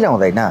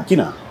ल्याउँदैन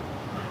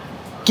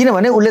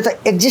किनभने उसले त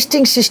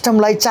एक्जिस्टिङ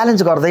सिस्टमलाई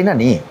च्यालेन्ज गर्दैन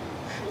नि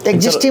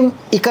existing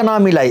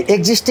इकोनोमीलाई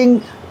existing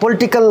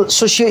political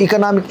socio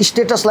economic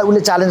स्टेटसलाई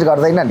उसले च्यालेन्ज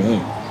गर्दैन नि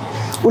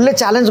उसले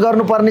च्यालेन्ज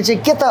गर्नुपर्ने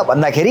चाहिँ के त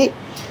भन्दाखेरि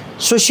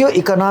सोसियो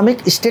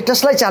इकोनोमिक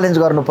स्टेटसलाई च्यालेन्ज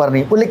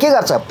गर्नुपर्ने उसले के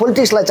गर्छ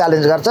पोलिटिक्सलाई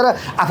च्यालेन्ज गर्छ र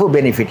आफू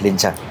बेनिफिट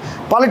लिन्छ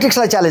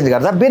पोलिटिक्सलाई च्यालेन्ज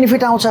गर्दा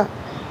बेनिफिट आउँछ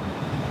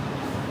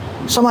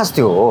समाज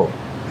त्यो हो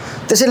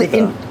त्यसैले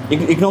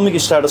इकोनोमिक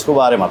स्ट्याटसको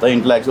बारेमा त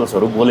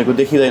इन्टेलेक्चुअल्सहरू बोलेको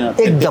देखिँदैन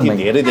एकदमै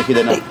धेरै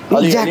देखिँदैन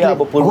अलिअलि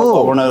अब पूर्व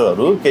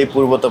गभर्नरहरू केही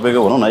पूर्व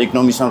तपाईँको भनौँ न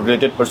इकोनोमिक्ससँग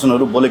रिलेटेड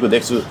पर्सनहरू बोलेको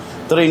देख्छु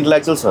तर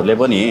इन्टेलेक्चुअल्सहरूले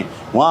पनि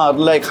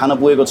उहाँहरूलाई खान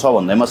पुगेको छ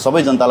भन्दैमा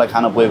सबै जनतालाई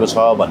खान पुगेको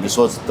छ भन्ने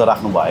सोच त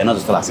राख्नु भएन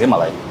जस्तो लाग्छ कि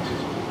मलाई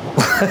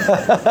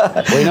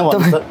होइन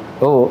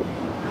हो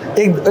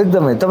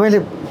एकदमै तपाईँले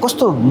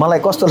मलाई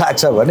कस्तो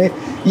लाग्छ भने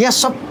यहाँ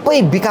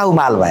सबै बिकाउ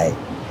माल भए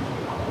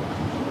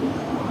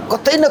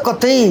कतै न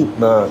कतै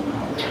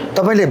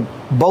तपाईँले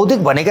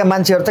बौद्धिक भनेका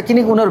मान्छेहरू त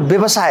किनकि उनीहरू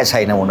व्यवसाय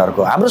छैन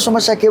उनीहरूको हाम्रो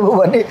समस्या के भयो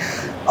भने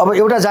अब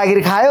एउटा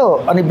जागिर खायो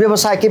अनि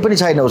व्यवसाय केही पनि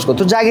छैन उसको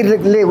त्यो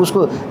जागिरले उसको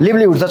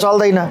लिभलिहुड त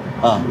चल्दैन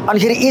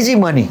अनिखेरि इजी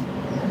मनी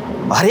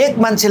हरेक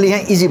मान्छेले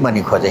यहाँ इजी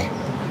मनी खोजे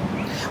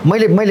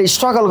मैले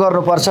स्ट्रगल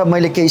गर्नुपर्छ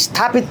मैले केही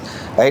स्थापित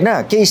होइन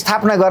केही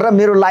स्थापना गरेर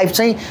मेरो लाइफ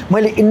चाहिँ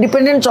मैले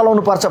इन्डिपेन्डेन्ट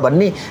चलाउनुपर्छ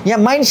भन्ने यहाँ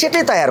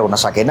माइन्डसेटै तयार हुन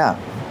सकेन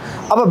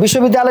अब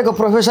विश्वविद्यालयको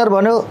प्रोफेसर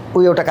भन्यो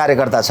ऊ एउटा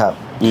कार्यकर्ता छ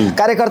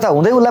कार्यकर्ता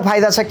हुँदै उसलाई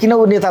फाइदा छ किन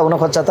ऊ नेता हुन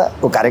खोज्छ त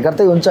ऊ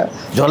कार्यकर्तै हुन्छ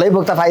झोलै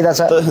बोक्दा फाइदा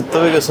छ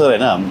तपाईँको सर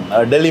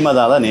होइन दिल्लीमा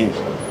जाँदा नि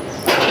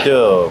त्यो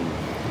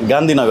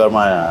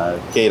गान्धीनगरमा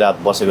केही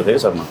रात बसेको थियो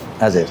सर म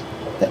हजुर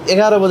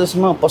 11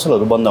 बजेसम्म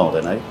पसलहरू बन्द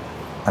हुँदैन है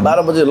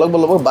 12 बजे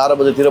लगभग 12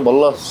 बजेतिर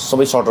बल्ल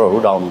सबै सटरहरू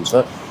डाउन हुन्छ।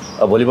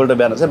 भोलिपल्ट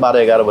बिहान चाहिँ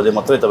 12-11 बजे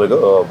मात्रै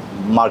तपाईँको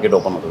मार्केट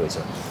ओपन हुँदो रहेछ।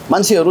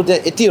 मान्छेहरू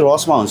त्यहाँ यति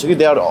रसमा हुन्छ कि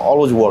दे आर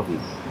अलवेज वर्किङ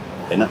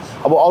होइन।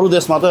 अब अरू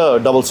देशमा त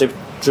डबल शिफ्ट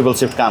ट्रिपल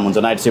शिफ्ट काम हुन्छ,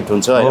 नाइट शिफ्ट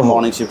हुन्छ होइन,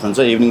 मर्निङ शिफ्ट हुन्छ,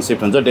 इभिनिङ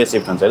शिफ्ट हुन्छ, डे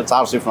शिफ्ट हुन्छ होइन,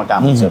 4 शिफ्टमा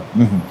काम हुन्छ।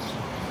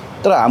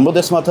 तर हाम्रो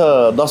देशमा त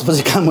 10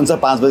 बजे काम हुन्छ,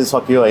 5 बजे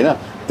सकियो होइन,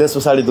 त्यस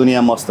पछाडि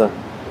दुनियाँ मस्त।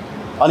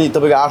 अनि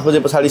तपाईँको 8 बजे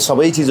पछाडि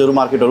सबै चिजहरू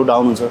मार्केटहरू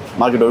डाउन हुन्छ,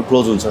 मार्केटहरू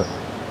क्लोज हुन्छ।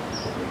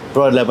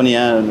 प्रहरीलाई पनि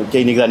यहाँ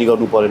केही निगरानी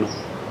गर्नु परेन।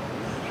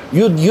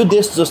 यो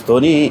देश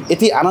जस्तो नि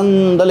यति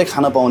आनन्दले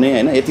खान पाउने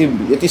होइन,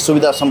 यति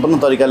सुविधा सम्पन्न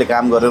तरिकाले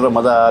काम गरेर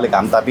मजाले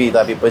घाम तापी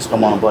पैसा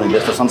कमाउनु पर्ने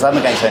देश त संसारमा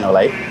कहीँ छैन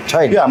होला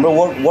है। यो हाम्रो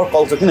वर्क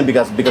कल्चर किन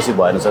विकसित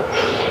भएन सर?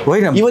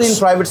 होइन, इभन इन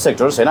प्राइभेट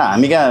सेक्टर्स होइन,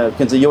 हामी कहाँ के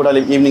भन्छ एउटाले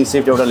इभिनिङ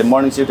शिफ्ट, एउटाले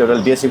मर्निङ शिफ्ट,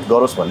 एउटाले डे शिफ्ट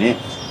गरोस् भन्ने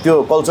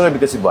त्यो कल्चरै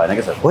विकसित भएन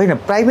क्या सर? होइन,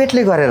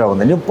 प्राइभेटले गरेर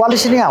हुँदैन, यो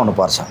पोलिसी नै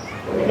आउनुपर्छ।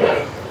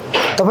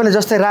 तपाईँले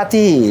जस्तै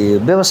राति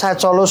व्यवसाय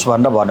चलोस्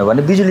भनेर भन्यो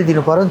भने बिजुली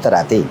दिनु पऱ्यो नि त,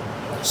 राति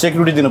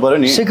सेक्युरिटी दिनु पऱ्यो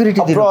नि, सेक्युरिटी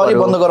दिनु प्रहरी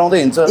बन्द गराउँदै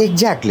हिँड्छ।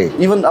 एक्ज्याक्टली।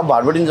 इभन अब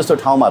भाटबडी जस्तो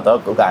ठाउँमा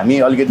त हामी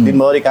अलिकति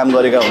दिनभरि काम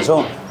गरेका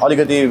हुन्छौँ,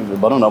 अलिकति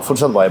भनौँ न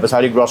फुर्सद भए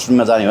पछाडि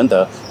ग्रोसरीमा जाने हो नि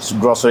त,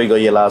 ग्रोसरी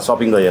गइएला,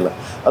 सपिङ गइएला।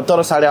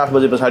 तर 8:30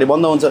 बजे पछाडि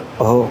बन्द हुन्छ।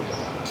 हो,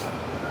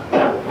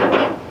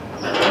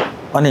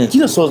 अनि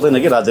किन सोच्दैन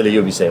कि राज्यले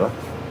यो विषयमा?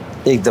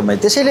 एकदमै।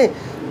 त्यसैले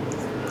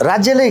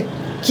राज्यले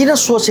किन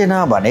सोचेन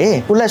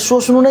भने उसलाई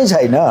सोच्नु नै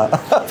छैन।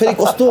 फेरि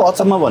कस्तो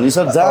अचम्म भने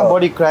सर, जहाँ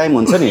बढी क्राइम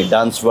हुन्छ नि,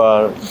 डान्स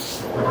बार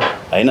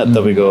होइन,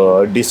 तपाईँको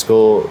डिस्को,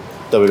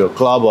 तपाईँको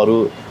क्लबहरू,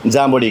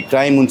 जहाँ बढी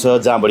क्राइम हुन्छ,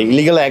 जहाँ बढी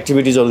इलिगल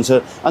एक्टिभिटिजहरू हुन्छ,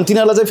 अनि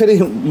तिनीहरूलाई चाहिँ फेरि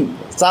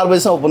 4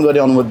 बजीसम्म ओपन गर्ने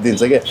अनुमति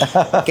दिन्छ क्या,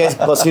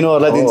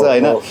 कसिनोहरूलाई दिन्छ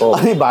होइन।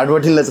 अनि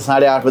भाटबडीलाई चाहिँ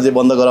 8:30 बजे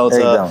बन्द गराउँछ,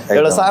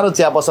 एउटा सानो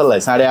चिया पसललाई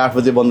 8:30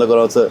 बजे बन्द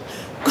गराउँछ।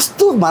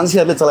 कस्तो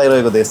मान्छेहरूले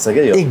चलाइरहेको देश छ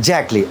क्या यो।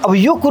 एक्ज्याक्टली। अब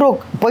यो कुरो,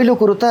 पहिलो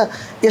कुरो त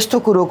यस्तो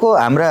कुरोको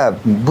हाम्रा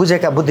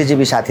बुझेका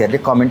बुद्धिजीवी साथीहरूले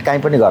कमेन्ट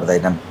काहीँ पनि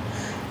गर्दैनन्।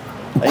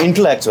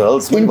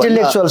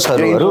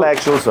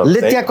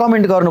 इन्टेलेक्चुअल्सहरूले त्यहाँ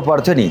कमेन्ट गर्नु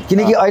पर्थ्यो नि,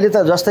 किनकि अहिले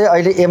त जस्तै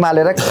अहिले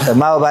एमाले र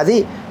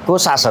माओवादीको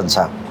शासन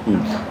छ,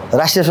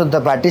 राष्ट्रिय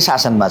स्वतन्त्र पार्टी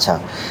शासनमा छ।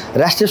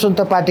 राष्ट्रिय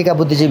स्वतन्त्र पार्टीका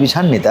बुद्धिजीवी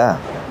छन् नि त,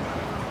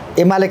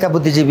 एमालेका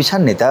बुद्धिजीवी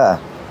छन् नि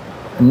त,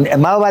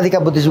 माओवादीका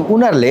बुद्धिजीवी,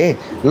 उनीहरूले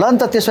ल नि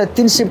त त्यसो भए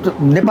 3 शिफ्ट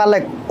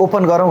नेपाललाई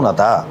ओपन गरौँ न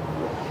त,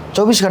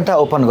 24 घन्टा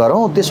ओपन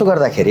गरौँ। त्यसो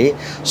गर्दाखेरि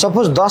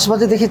सपोज 10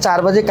 बजेदेखि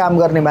 4 बजे काम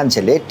गर्ने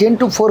मान्छेले 10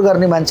 to 4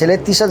 गर्ने मान्छेले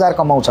 30,000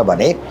 कमाउँछ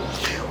भने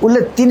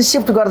उसले 3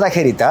 शिफ्ट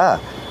गर्दाखेरि त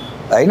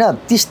होइन,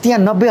 30 त्यहाँ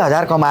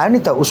 90,000 कमायो नि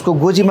त, उसको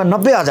गोजीमा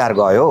 90,000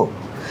 गयो।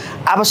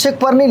 आवश्यक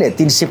पर्नेले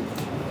 3 शिफ्ट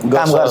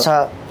काम गर्छ,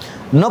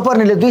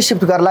 नपर्नेले 2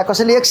 शिफ्ट गर्ला,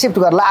 कसैले 1 शिफ्ट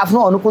गर्ला।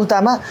 आफ्नो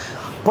अनुकूलतामा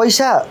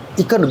पैसा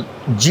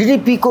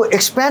जिडिपीको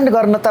एक्सप्यान्ड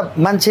गर्न त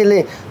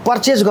मान्छेले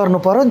पर्चेज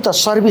गर्नु पर्यो नि त,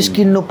 सर्भिस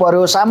किन्नु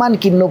पर्यो,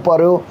 सामान किन्नु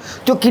पर्यो।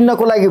 त्यो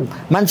किन्नको लागि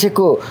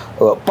मान्छेको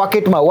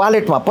पकेटमा,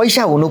 वालेटमा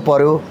पैसा हुनु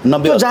पर्यो।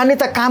 त्यो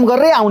जाने त काम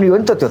गरेरै आउने हो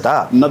नि त। त्यो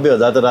त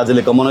 90,000 त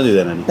राज्यले कमाउन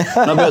दिँदैन नि।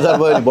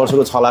 90,000 भयो नि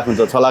वर्षको 6 लाख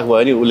हुन्छ, 6 लाख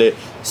भयो नि उसले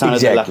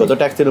 2.5 लाख हुन्छ,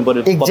 ट्याक्स तिर्नु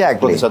पर्यो।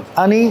 एक्ज्याक्टली।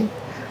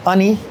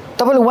 अनि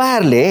तपाईँले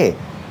उहाँहरूले,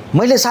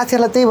 मैले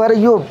साथीहरूलाई त्यही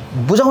भएर यो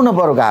बुझाउन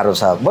बरु गाह्रो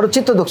छ, बरु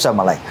चित्त दुख्छ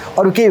मलाई,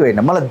 अरू केही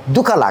होइन। मलाई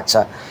दुःख लाग्छ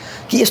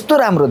कि यस्तो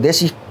राम्रो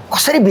देश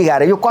कसरी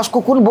बिगारे, यो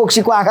कसको कुन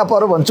बोक्सीको आँखा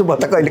पऱ्यो भन्छु म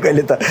त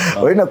कहिले त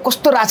होइन,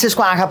 कस्तो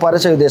राक्षसको आँखा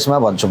परेछ यो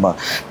देशमा भन्छु म।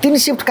 3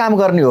 शिफ्ट काम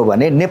गर्ने हो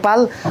भने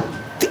नेपाल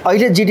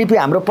अहिले जिडिपी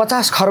हाम्रो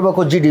 50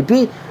 खर्बको जिडिपी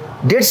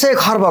 150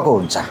 खर्बको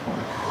हुन्छ।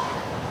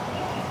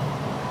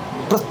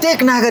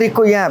 प्रत्येक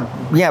नागरिकको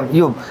यहाँ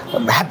यो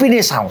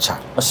ह्याप्पिनेस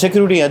आउँछ।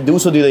 सेक्युरिटी यहाँ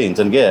दिउँसो दिँदै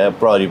हिँड्छन् क्या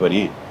प्रहरी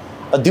पनि।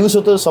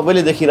 दिउँसो त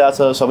सबैले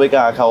देखिरहेछ, सबैका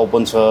आँखा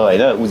ओपन छ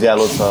होइन,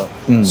 उज्यालो छ।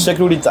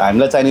 सेक्युरिटी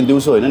हामीलाई चाहिने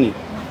दिउँसो होइन नि,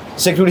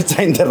 सेक्युरिटी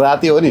चाहिने त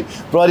राति हो नि।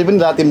 प्रहरी पनि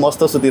राति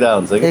मस्त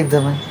सुतिरहेको हुन्छ कि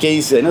एकदमै,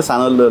 केही होइन,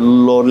 सानो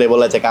लोवर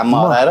लेभललाई चाहिँ काममा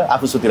हराएर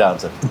आफू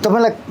सुतिरहेको हुन्छ।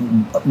 तपाईँलाई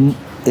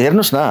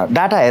हेर्नुहोस् न,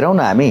 डाटा हेरौँ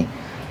न हामी,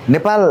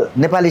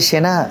 नेपाली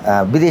सेना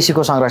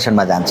विदेशीको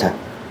संरक्षणमा जान्छ,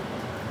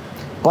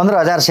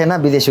 15,000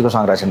 सेना विदेशीको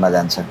संरक्षणमा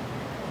जान्छ,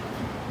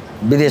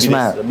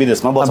 विदेशमा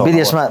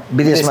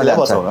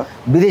जान्छ,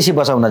 विदेशी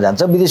बचाउन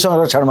जान्छ, विदेशी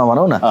संरक्षणमा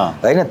भनौँ न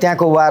होइन,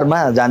 त्यहाँको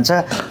वारमा जान्छ।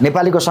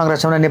 नेपालीको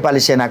संरक्षणमा नेपाली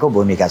सेनाको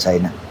भूमिका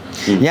छैन।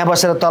 यहाँ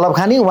बसेर तलब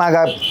खाने, वहाँ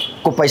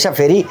गएको पैसा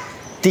फेरि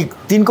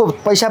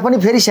तिनको पैसा पनि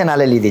फेरि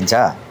सेनाले लिइदिन्छ,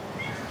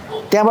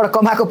 त्यहाँबाट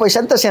कमाएको पैसा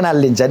नि त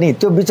सेनाले लिन्छ नि।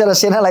 त्यो बिचरा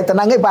सेनालाई त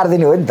नाङ्गै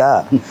पारिदिने हो नि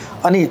त।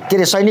 अनि के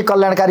अरे सैनिक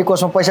कल्याणकारी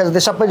कोषमा पैसा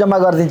जति सबै जम्मा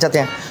गरिदिन्छ,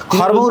 त्यहाँ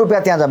खर्बौँ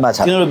रुपियाँ त्यहाँ जम्मा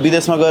छ। तिनीहरू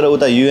विदेशमा गएर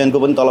उता युएनको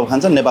पनि तलब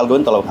खान्छन्, नेपालको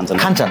पनि तलब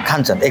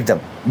खान्छन् एकदम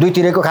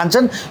दुईतिरैको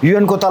खान्छन्।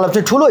 युएनको तलब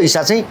चाहिँ ठुलो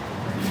हिस्सा चाहिँ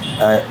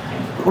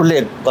उसले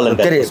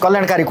के अरे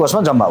कल्याणकारी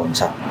कोषमा जम्मा हुन्छ।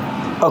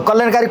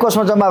 कल्याणकारी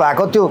कोषमा जम्मा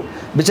भएको त्यो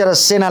बिचरा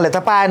सेनाले त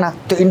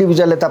पाएन, त्यो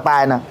इन्डिभिजुअलले त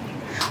पाएन।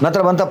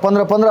 नत्र भने त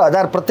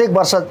 15,000 प्रत्येक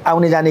वर्ष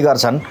आउने जाने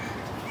गर्छन्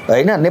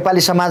होइन।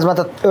 नेपाली समाजमा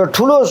त एउटा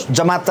ठुलो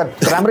जमात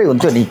त राम्रै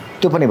हुन्थ्यो नि,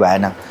 त्यो पनि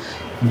भएन।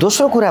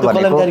 दोस्रो कुरा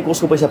भनेको कल्याणकारी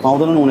कोषको पैसा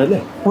पाउँदैनन्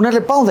उनीहरूले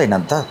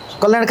पाउँदैनन् त।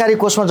 कल्याणकारी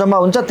कोषमा जम्मा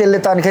हुन्छ, त्यसले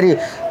त अनिखेरि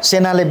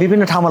सेनाले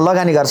विभिन्न ठाउँमा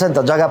लगानी गर्छ नि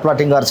त, जग्गा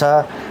प्लटिङ गर्छ।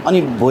 अनि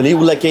भोलि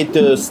उसलाई केही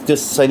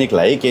त्यस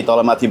सैनिकलाई केही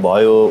तलमाथि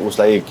भयो,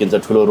 उसलाई के भन्छ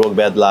ठुलो रोग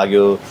व्याध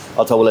लाग्यो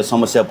अथवा उसलाई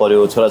समस्या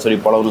पर्यो,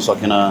 छोराछोरी पढाउन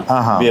सकेन,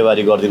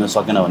 बिहेबारी गरिदिन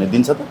सकेन भने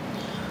दिन्छ त?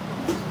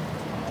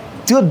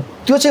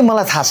 त्यो चाहिँ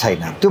मलाई थाहा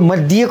छैन, त्यो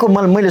मैले दिएको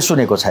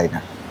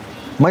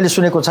मैले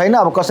सुनेको छैन,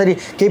 अब कसरी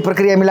केही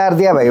प्रक्रिया मिलाएर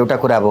दिए भए एउटा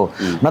कुरा भयो,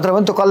 नत्र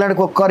भने त्यो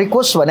कल्याणको करी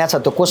कोष भनेको छ,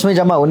 त्यो कोषमै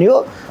जम्मा हुने हो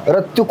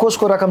र त्यो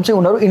कोषको रकम चाहिँ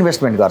उनीहरू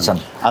इन्भेस्टमेन्ट गर्छन्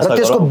र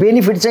त्यसको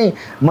बेनिफिट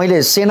चाहिँ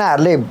मैले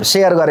सेनाहरूले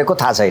सेयर गरेको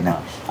थाहा छैन।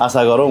 आशा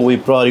गरौँ उही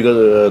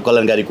प्रहरीको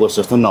कल्याणकारी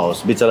कोष जस्तो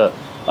नहोस्। बिचरा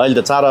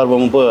अहिले त 4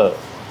 अर्बमा पो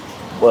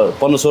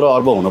 15-16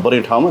 अर्ब हुनुपर्ने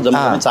ठाउँमा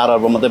जम्मा 4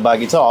 अर्ब मात्रै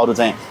बाँकी छ, अरू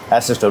चाहिँ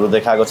एसेस्टहरू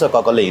देखाएको छ,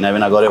 ककलले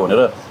हिनाबिना गर्यो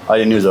भनेर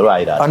अहिले न्युजहरू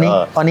आइरहेको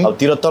छ। अब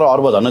 73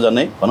 अर्ब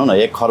झन्नै भनौँ न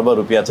 1 खर्ब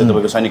रुपियाँ चाहिँ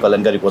तपाईँको सैनिक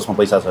कल्याणकारी कोषमा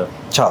पैसा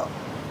छ।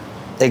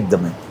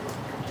 एकदमै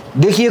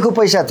देखिएको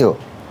पैसा, त्यो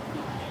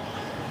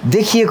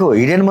देखिएको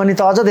हिडन मनी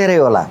त अझ धेरै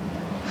होला,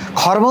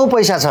 खर्बौँ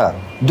पैसा छ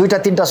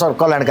 2-3टा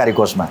कल्याणकारी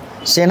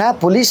कोषमा।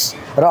 सेना, पुलिस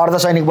र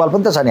अर्धसैनिक बल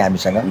पनि त छ नि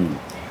हामीसँग,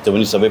 त्यो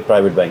पनि सबै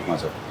प्राइभेट ब्याङ्कमा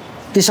छ।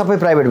 ती सबै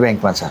प्राइभेट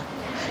ब्याङ्कमा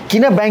छ।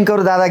 किन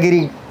ब्याङ्कहरू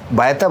दादागिरी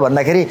भए त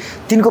भन्दाखेरि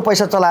तिनको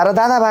पैसा चलाएर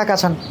दादा भएका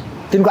छन्,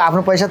 तिनको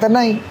आफ्नो पैसा त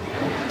नै,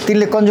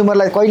 तिनले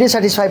कन्ज्युमरलाई कहिले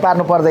सेटिस्फाई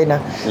पार्नु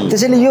पर्दैन।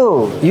 त्यसैले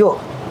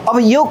अब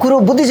यो कुरो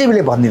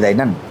बुद्धिजीवीले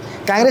भनिदिँदैनन्,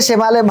 काङ्ग्रेस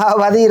एमाले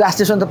माओवादी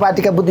राष्ट्रिय स्वतन्त्र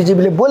पार्टीका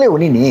बुद्धिजीवीले बोले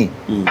हुने नि,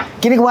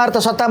 किनकि उहाँहरू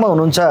त सत्तामा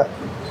हुनुहुन्छ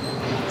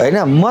होइन,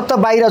 म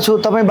त बाहिर छु,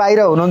 तपाईँ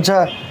बाहिर हुनुहुन्छ,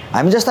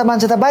 हामी जस्ता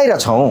मान्छे त बाहिर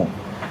छौँ,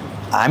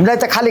 हामीलाई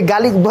त खालि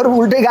गाली बरु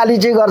उल्टै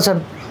गाली चाहिँ गर्छन्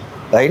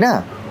होइन।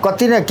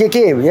 कति न के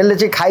यसले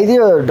चाहिँ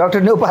खाइदियो,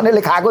 डाक्टर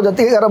न्यौपानेले खाएको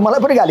जति गरेर मलाई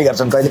पनि गाली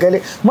गर्छन् कहिले कहिले,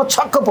 म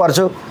छक्क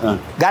पर्छु।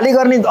 गाली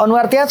गर्ने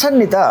अनुहार त्यहाँ छन्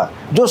नि त,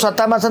 जो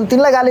सत्तामा छन्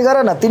तिनलाई गाली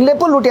गर न, तिनले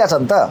पो लुट्या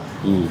छन् त।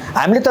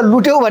 हामीले त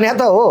लुट्यौ भने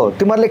त हो,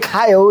 तिमीहरूले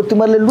खायौ,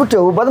 तिमीहरूले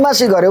लुट्यौ,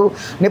 बदमासी गर्यौ,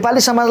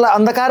 नेपाली समाजलाई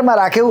अन्धकारमा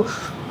राख्यौ,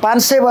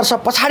 500 वर्ष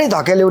पछाडि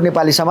धकेल्यौ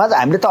नेपाली समाज।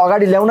 हामीले त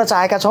अगाडि ल्याउन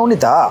चाहेका छौँ नि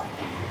त,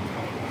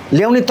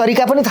 ल्याउने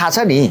तरिका पनि थाहा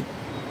छ नि,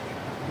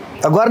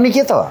 गर्ने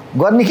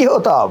के हो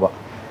त अब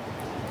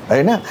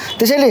होइन।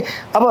 त्यसैले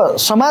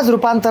अब समाज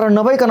रूपान्तरण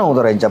नभइकन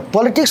हुँदो रहेछ,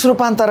 पोलिटिक्स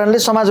रूपान्तरणले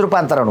समाज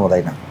रूपान्तरण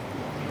हुँदैन।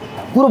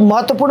 कुरो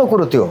महत्त्वपूर्ण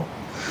कुरो त्यो,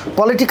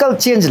 पोलिटिकल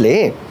चेन्जले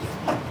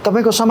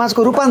तपाईँको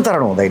समाजको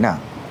रूपान्तरण हुँदैन,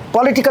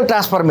 पोलिटिकल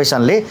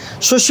ट्रान्सफर्मेसनले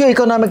सोसियो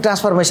इकोनोमिक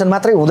ट्रान्सफर्मेसन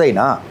मात्रै हुँदैन।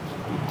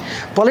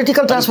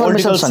 पोलिटिकल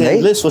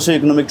ट्रान्सफर्मेसनसँगै सोसियो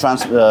इकोनोमिक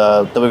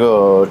तपाईँको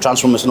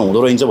ट्रान्सफर्मेसन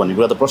हुँदो रहेछ भन्ने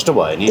कुरा त प्रष्ट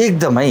भयो नि।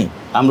 एकदमै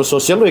हाम्रो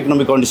सोसियल र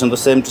इकोनोमिक कन्डिसन त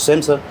सेम टु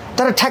सेम छ,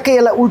 तर ठ्याक्कै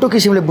यसलाई उल्टो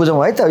किसिमले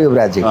बुझौँ है त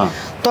युवराजी।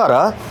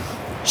 तर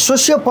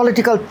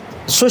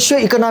सोसियो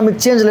इकोनोमिक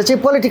चेन्जले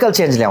चाहिँ पोलिटिकल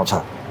चेन्ज ल्याउँछ,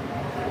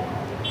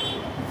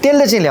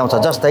 त्यसले चाहिँ ल्याउँछ।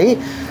 जस्तै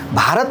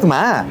भारतमा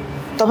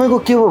तपाईँको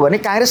के हो भने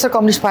काङ्ग्रेस र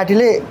कम्युनिस्ट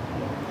पार्टीले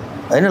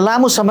होइन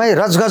लामो समय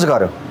रजगज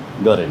गरे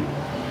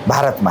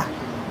भारतमा,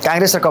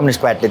 काङ्ग्रेस र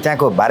कम्युनिस्ट पार्टीले,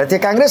 त्यहाँको भारतीय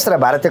काङ्ग्रेस र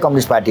भारतीय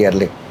कम्युनिस्ट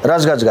पार्टीहरूले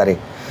रजगज गरे,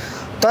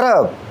 तर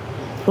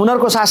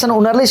उनीहरूको शासन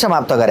उनीहरूले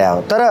समाप्त गरे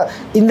हो। तर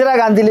इन्दिरा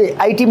गान्धीले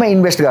आइटीमा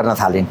इन्भेस्ट गर्न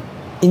थालिन्,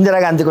 इन्दिरा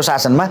गान्धीको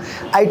शासनमा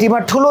आइटीमा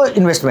ठुलो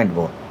इन्भेस्टमेन्ट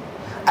भयो।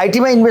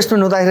 आइटीमा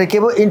इन्भेस्टमेन्ट हुँदाखेरि के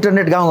भयो,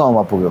 इन्टरनेट गाउँ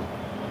गाउँमा पुग्यो,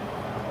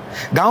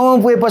 गाउँ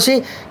गाउँ पुगेपछि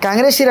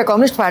काङ्ग्रेसी र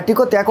कम्युनिस्ट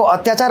पार्टीको त्यहाँको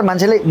अत्याचार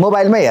मान्छेले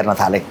मोबाइलमै हेर्न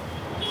थाले,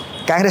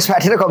 काङ्ग्रेस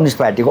पार्टी र कम्युनिस्ट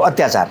पार्टीको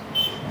अत्याचार,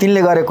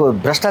 तिनले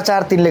गरेको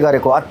भ्रष्टाचार, तिनले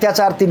गरेको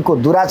अत्याचार, तिनको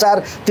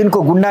दुराचार,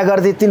 तिनको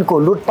गुन्डागर्दी, तिनको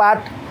लुटपाट,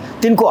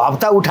 तिनको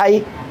हप्ता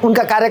उठाई,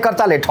 उनका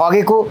कार्यकर्ताले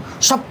ठगेको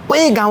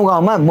सबै गाउँ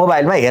गाउँमा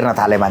मोबाइलमा हेर्न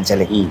थाले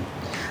मान्छेले।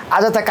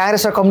 आज त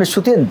काङ्ग्रेस र कम्युनिस्ट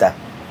सुत्यो नि त,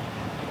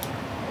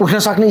 उठ्न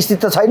सक्ने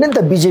स्थिति त छैन नि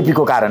त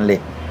बिजेपीको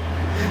कारणले।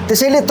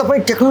 त्यसैले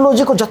तपाईँ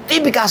टेक्नोलोजीको जति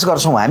विकास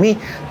गर्छौँ हामी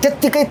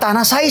त्यत्तिकै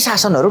तानाशाही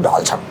शासनहरू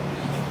ढल्छन्।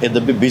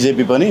 यद्यपि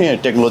बिजेपी पनि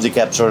टेक्नोलोजी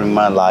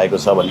क्याप्चरिङमा लागेको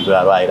छ भन्ने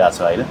कुराहरू आइरहेको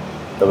छ होइन।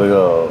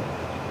 तपाईँको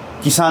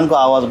किसानको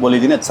आवाज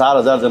बोलिदिने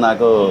 4000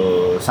 जनाको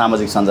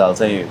सामाजिक सञ्जाल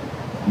चाहिँ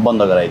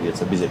बन्द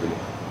गराइदिएछ बिजेपीले।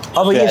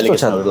 अब यस्तो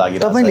छ,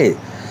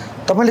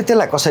 तपाईँले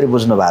त्यसलाई कसरी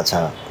बुझ्नु भएको छ?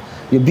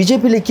 यो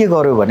बिजेपीले के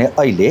गर्यो भने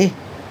अहिले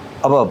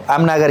अब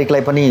आम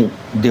नागरिकलाई पनि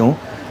दिउँ,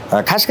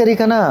 खास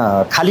गरिकन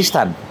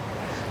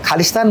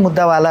खालिस्तान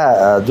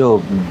मुद्दावाला जो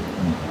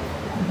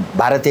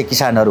भारतीय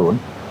किसानहरू हुन्,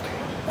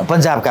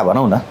 पन्जाबका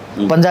भनौँ न,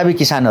 पन्जाबी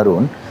किसानहरू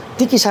हुन्,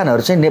 ती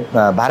किसानहरू चाहिँ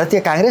भारतीय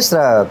काङ्ग्रेस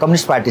र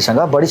कम्युनिस्ट पार्टीसँग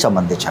बढी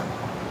सम्बन्धित छन्।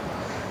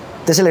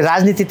 त्यसैले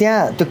राजनीति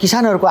त्यहाँ त्यो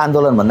किसानहरूको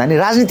आन्दोलन भन्दा नि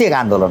राजनीतिक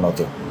आन्दोलन हो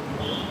त्यो।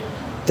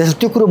 त्यसैले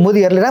त्यो कुरो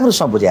मोदीहरूले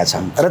राम्रोसँग बुझेको छ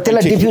र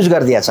त्यसलाई डिफ्युज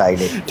गरिदिएको छ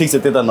अहिले। ठिक छ,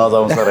 त्यता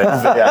नजाउँ सर,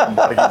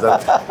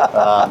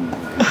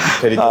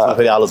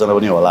 फेरि आलोचना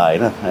पनि होला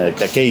होइन,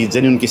 केही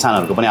जेन्युन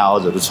किसानहरूको पनि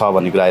आवाजहरू छ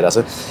भन्ने कुरा आइरहेको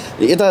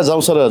छ। यता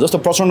जाउँ सर, जस्तो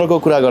प्रचण्डको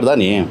कुरा गर्दा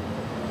नि,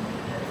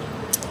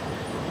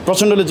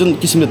 प्रचण्डले जुन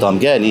किसिमले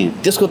धम्क्यायो नि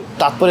त्यसको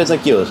तात्पर्य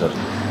चाहिँ के हो सर?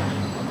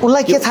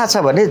 उनलाई के थाहा छ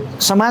भने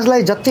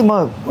समाजलाई जति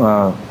म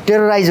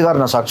टेरोराइज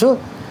गर्न सक्छु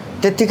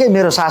त्यत्तिकै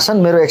मेरो शासन,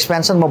 मेरो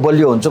एक्सपेन्सन म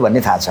बलियो हुन्छु भन्ने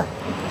थाहा छ।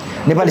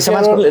 नेपाली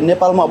समाजको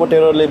नेपालमा अब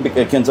टेररले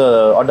के भन्छ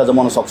अड्डा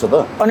जमाउन सक्छ त।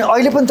 अनि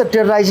अहिले पनि त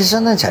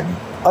टेरराइजेसन नै छ नि।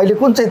 अहिले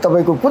कुन चाहिँ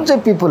तपाईँको कुन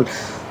चाहिँ पिपुल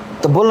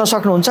त बोल्न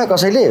सक्नुहुन्छ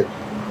कसैले?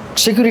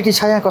 सेक्युरिटी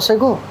छ यहाँ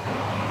कसैको?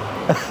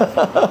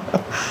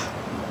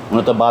 हुन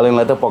त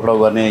बालनलाई त पक्राउ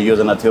गर्ने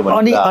योजना थियो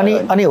भने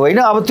अनि होइन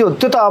अब त्यो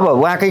त अब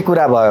उहाँकै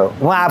कुरा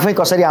भयो। उहाँ आफै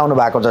कसरी आउनु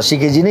भएको छ,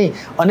 सिकेजी नै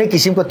अनेक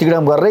किसिमको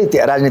तिगडम गरेरै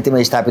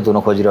राजनीतिमा स्थापित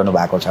हुन खोजिरहनु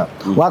भएको छ।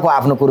 उहाँको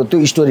आफ्नो कुरो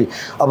त्यो स्टोरी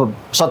अब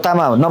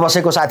सत्तामा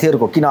नबसेको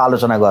साथीहरूको किन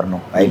आलोचना गर्नु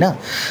होइन?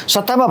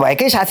 सत्तामा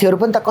भएकै साथीहरू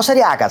पनि त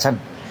कसरी आएका छन्?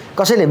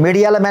 कसैले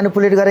मिडियालाई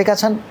म्यानिपुलेट गरेका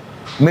छन्,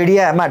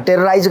 मिडियामा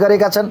टेरराइज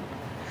गरेका छन्,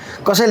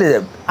 कसैले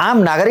आम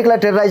नागरिकलाई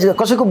टेरराइज,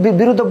 कसैको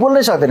विरुद्ध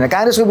बोल्नै सक्दैन।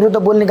 काङ्ग्रेसको विरुद्ध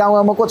बोल्ने गाउँ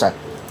गाउँमा को छ?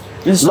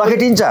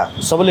 लखेटिन्छ।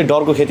 सबैले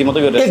डरको खेती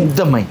मात्रै गरिरहेछ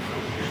एकदमै।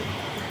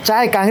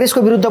 चाहे काङ्ग्रेसको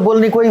विरुद्ध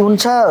बोल्ने कोही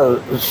हुन्छ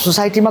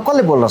सोसाइटीमा,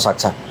 कसले बोल्न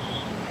सक्छ?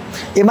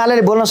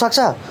 एमाले बोल्न सक्छ?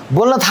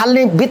 बोल्न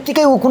थाल्ने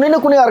बित्तिकै ऊ कुनै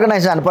न कुनै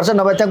अर्गनाइज जानुपर्छ,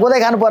 नभए त्यहाँ गोदाइ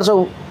खानुपर्छ।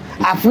 ऊ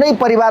आफ्नै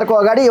परिवारको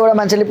अगाडि एउटा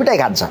मान्छेले पिटाइ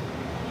खान्छ।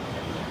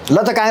 ल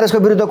त काङ्ग्रेसको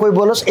विरुद्ध कोही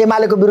बोलोस्,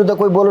 एमालेको विरुद्ध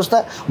कोही बोलोस्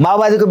त,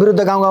 माओवादीको विरुद्ध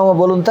गाउँ गाउँमा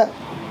बोलुन् त,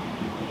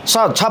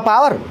 छ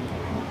पावर।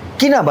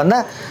 किन भन्दा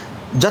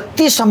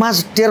जति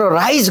समाज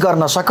टेरराइज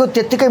गर्न सक्यो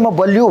त्यत्तिकै म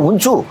बलियो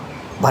हुन्छु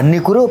भन्ने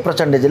कुरो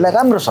प्रचण्डजीलाई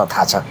राम्रोसँग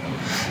थाहा छ।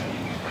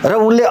 र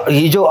उनले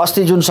हिजो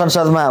अस्ति जुन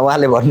संसदमा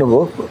उहाँले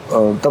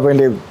भन्नुभयो,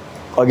 तपाईँले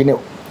अघि नै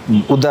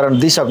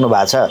उदाहरण दिइसक्नु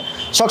भएको छ,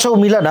 सक्छौ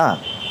मिल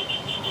न।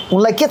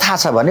 उनलाई के थाहा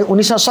छ भने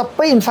उनीसँग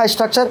सबै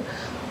इन्फ्रास्ट्रक्चर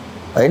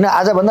होइन,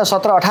 आजभन्दा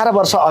 17-18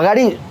 वर्ष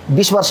अगाडि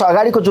 20 वर्ष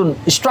अगाडिको जुन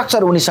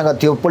स्ट्रक्चर उनीसँग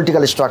थियो,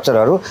 पोलिटिकल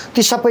स्ट्रक्चरहरू,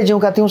 ती सबै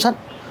जिउँका त्यौँ छन्।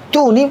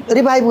 त्यो उनी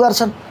रिभाइभ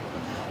गर्छन्।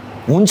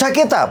 हुन्छ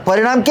के त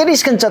परिणाम के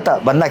निस्किन्छ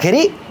त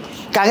भन्दाखेरि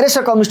काङ्ग्रेस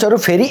र कम्युनिस्टहरू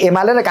फेरि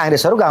एमाले र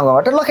काङ्ग्रेसहरू गाउँ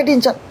गाउँबाट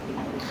लखेटिन्छन्।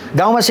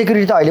 गाउँमा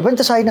सेक्युरिटी त अहिले पनि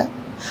त छैन।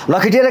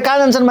 लखेटिएर कहाँ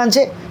जान्छन्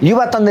मान्छे?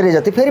 युवा तन्देरी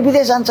जति फेरि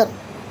विदेश जान्छन्।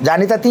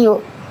 जाने त त्यही हो।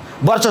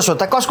 वर्चस्व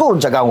त कसको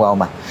हुन्छ गाउँ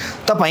गाउँमा?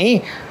 तपाईँ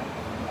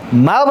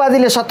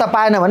माओवादीले सत्ता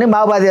पाएन भने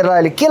माओवादीहरूलाई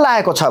अहिले के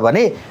लागेको छ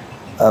भने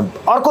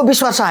अर्को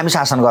 20 वर्ष हामी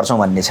शासन गर्छौँ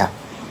भन्ने छ।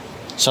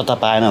 सत्ता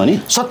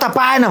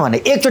पाएन भने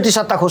एकचोटि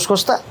सत्ता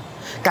खुस्कोस् त।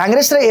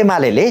 काङ्ग्रेस र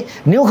एमाले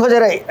न्यू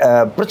खोजेर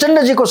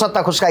प्रचण्डजीको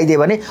सत्ता खुस्काइदियो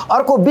भने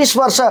अर्को 20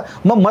 वर्ष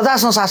म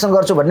मजासँग शासन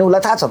गर्छु भन्ने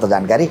उसलाई थाहा छ त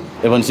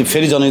जानकारी। भनेपछि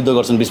फेरि जनयुद्ध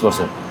गर्छन् 20 वर्ष।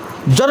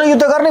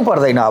 जनयुद्ध गर्नै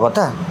पर्दैन अब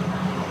त।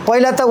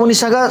 पहिला त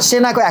उनीसँग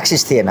सेनाको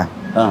एक्सिस थिएन,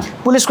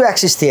 पुलिसको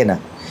एक्सिस थिएन।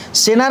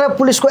 सेना र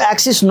पुलिसको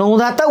एक्सिस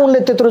नहुँदा त उनले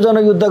त्यत्रो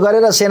जनयुद्ध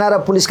गरेर सेना र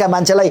पुलिसका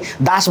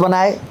मान्छेलाई दास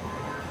बनाए।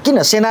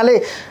 किन? सेनाले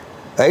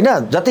होइन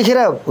जतिखेर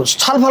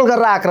छलफल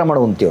गरेर आक्रमण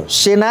हुन्थ्यो,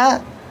 सेना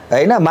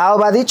होइन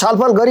माओवादी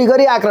छलफल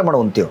गरी आक्रमण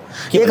हुन्थ्यो,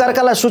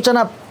 एकअर्कालाई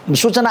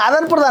सूचना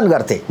आदान प्रदान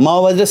गर्थे।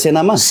 माओवादी र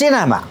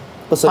सेनामा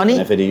अनि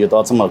फेरि यो त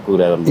अचम्मको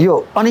कुरा गर्नु। यो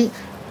अनि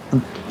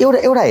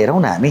एउटा हेरौँ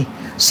न हामी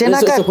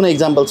सेनाका कुनै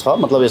एक्जाम्पल छ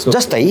मतलब यसको?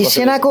 जस्तै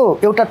सेनाको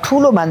एउटा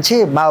ठुलो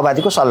मान्छे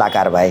माओवादीको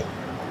सल्लाहकार भए,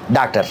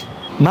 डाक्टर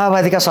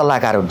माओवादीका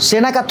सल्लाहकार हुन्।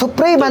 सेनाका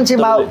थुप्रै मान्छे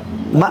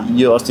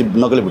यो अस्ति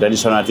नक्कली भुटानी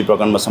शरणार्थी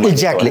प्रकरणमा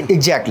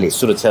एक्ज्याक्टली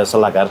सुरक्षा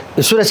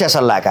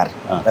सल्लाहकार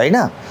होइन।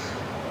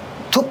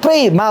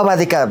 थुप्रै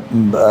माओवादीका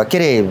के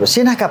अरे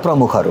सेनाका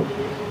प्रमुखहरू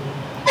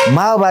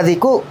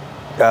माओवादीको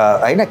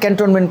होइन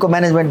क्यान्टोनमेन्टको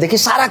म्यानेजमेन्टदेखि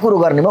सारा कुरो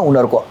गर्नेमा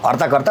उनीहरूको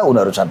हर्ताकर्ता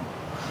उनीहरू छन्।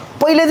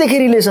 पहिलेदेखि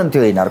रिलेसन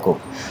थियो यिनीहरूको,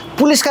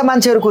 पुलिसका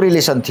मान्छेहरूको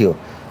रिलेसन थियो।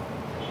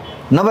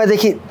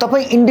 नभएदेखि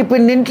तपाईँ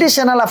इन्डिपेन्डेन्टली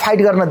सेनालाई फाइट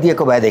गर्न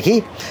दिएको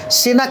भएदेखि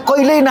सेना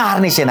कहिल्यै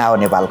नहार्ने सेना हो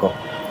नेपालको।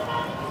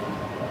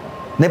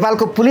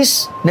 नेपालको पुलिस,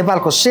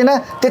 नेपालको सेना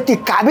त्यति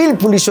काबिल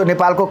पुलिस हो,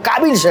 नेपालको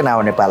काबिल सेना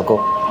हो नेपालको।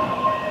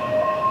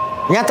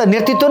 यहाँ त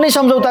नेतृत्व नै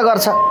सम्झौता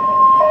गर्छ।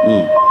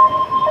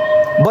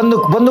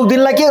 बन्दुक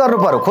दिनलाई के गर्नु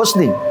पर्यो?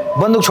 खोज्ने।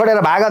 बन्दुक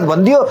छोडेर भागत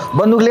भनिदियो,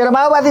 बन्दुक लिएर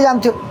माओवादी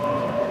जान्थ्यो।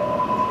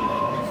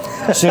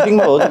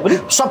 सेटिङमा हो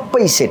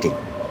सबै सेटिङ।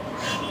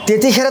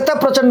 त्यतिखेर त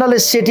प्रचण्डले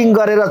सेटिङ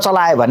गरेर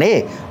चलायो भने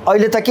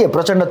अहिले त के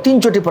प्रचण्ड 3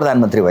 चोटि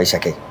प्रधानमन्त्री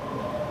भइसके।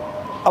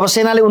 अब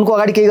सेनाले उनको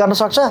अगाडि केही गर्न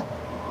सक्छ?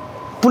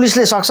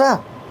 पुलिसले सक्छ?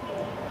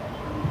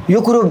 यो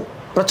कुरो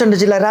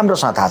प्रचण्डजीलाई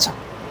राम्रोसँग थाहा छ।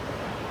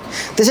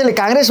 त्यसैले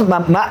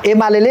काङ्ग्रेसमा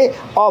एमाले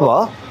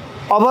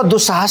अब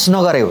दुस्साहस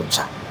नगरे हुन्छ।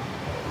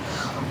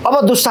 अब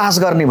दुस्साहस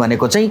गर्ने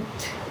भनेको चाहिँ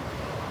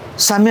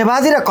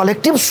साम्यवादी र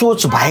कलेक्टिभ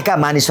सोच भएका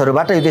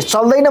मानिसहरूबाट यो देश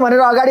चल्दैन भनेर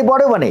अगाडि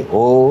बढ्यो भने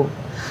हो।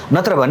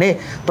 नत्र भने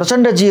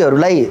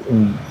प्रचण्डजीहरूलाई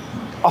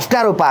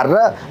अप्ठ्यारो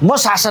पारेर म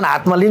शासन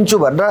हातमा लिन्छु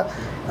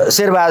भनेर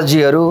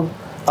शेरबहादुरजीहरू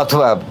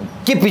अथवा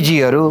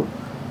केपीजीहरू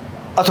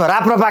अथवा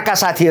राप्रपाका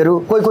साथीहरू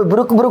कोही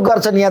बुरुक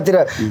गर्छन् यहाँतिर,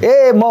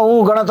 ए म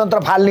हुँ गणतन्त्र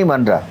फाल्ने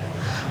भनेर।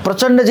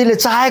 प्रचण्डजीले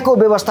चाहेको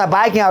व्यवस्था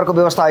बाहेक यहाँ अर्को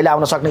व्यवस्था अहिले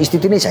आउन सक्ने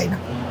स्थिति नै छैन।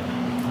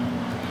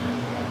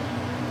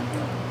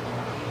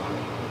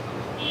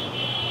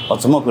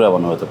 अचम्म कुरा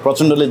भन्नुभयो त।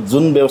 प्रचण्डले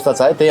जुन व्यवस्था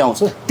चाहे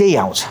त्यही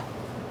आउँछ।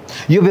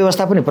 यो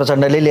व्यवस्था पनि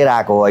प्रचण्डले लिएर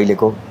आएको हो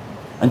अहिलेको।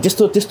 अनि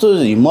त्यस्तो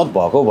हिम्मत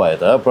भएको भए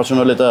त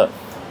प्रचण्डले त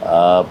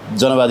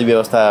जनवादी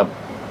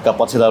व्यवस्थाका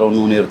पक्षधर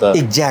हुनु उनीहरू त।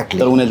 एक्ज्याक्टली।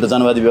 तर उनीहरूले त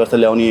जनवादी व्यवस्था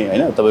ल्याउने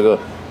होइन, तपाईँको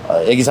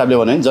एक हिसाबले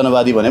भन्यो भने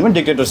जनवादी भने पनि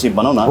डिक्टेटरसिप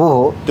भनौँ न,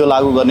 त्यो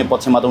लागू गर्ने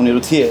पक्षमा त उनीहरू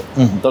थिए,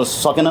 तर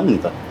सकेनन् नि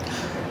त।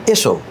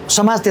 यसो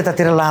समाज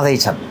त्यतातिर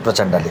लाँदैछन्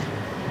प्रचण्डले।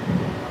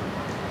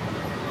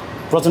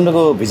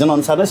 प्रचण्डको भिजन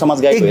अनुसार नै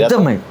समाज गाइड भइरहेछ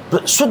एकदमै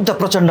शुद्ध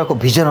प्रचण्डको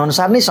भिजन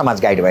अनुसार नै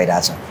समाज गाइड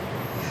भइरहेछ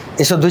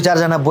यसो 2-4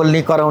 जना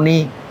बोल्ने कराउने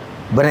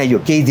बनाइयो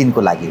केही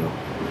दिनको लागि हो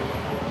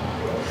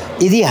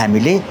यदि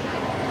हामीले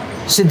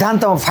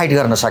सिद्धान्तमा फाइट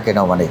गर्न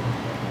सकेनौँ भने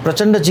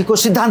प्रचण्डजीको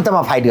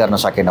सिद्धान्तमा फाइट गर्न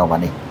सकेनौँ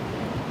भने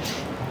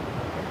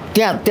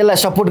त्यहाँ त्यसलाई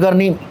सपोर्ट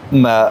गर्ने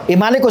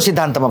एमालेको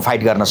सिद्धान्तमा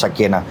फाइट गर्न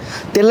सकिएन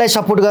त्यसलाई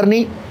सपोर्ट गर्ने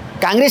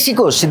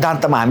काङ्ग्रेसीको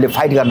सिद्धान्तमा हामीले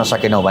फाइट गर्न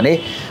सकेनौँ भने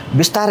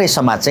बिस्तारै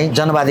समाज चाहिँ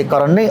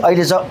जनवादीकरण नै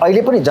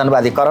अहिले पनि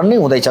जनवादीकरण नै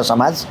हुँदैछ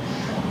समाज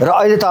र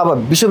अहिले त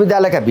अब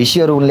विश्वविद्यालयका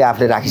भिसीहरू उनले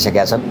आफूले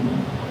राखिसकेका छन्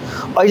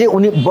अहिले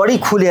उनी बढी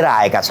खुलेर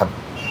आएका छन्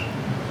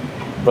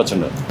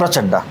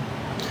प्रचण्ड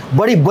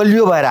बढी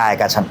बलियो भएर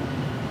आएका छन्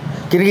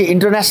किनकि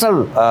इन्टरनेसनल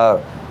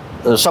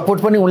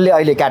सपोर्ट पनि उनले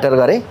अहिले क्याटर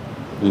गरे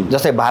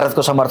जस्तै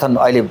भारतको समर्थन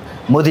अहिले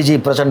मोदीजी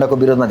प्रचण्डको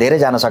विरोधमा धेरै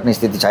जान सक्ने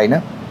स्थिति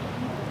छैन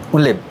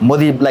उनले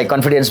मोदीलाई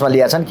कन्फिडेन्समा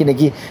लिएका छन्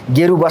किनकि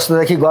गेरु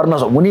बस्दादेखि गर्न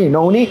हुने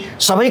नहुने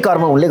सबै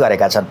कर्म उनले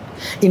गरेका छन्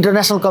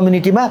इन्टरनेसनल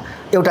कम्युनिटीमा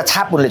एउटा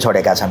छाप उनले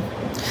छोडेका छन्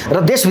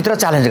र देशभित्र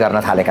च्यालेन्ज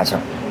गर्न थालेका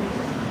छन्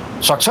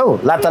सक्छौ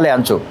लात्ताले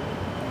हान्छु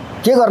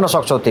के गर्न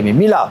सक्छौ तिमी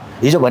मिल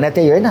हिजो भने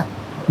त्यही होइन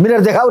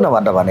मिलेर देखाऊ न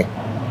भनेर भने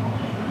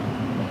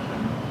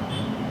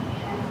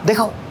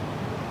देखाऊ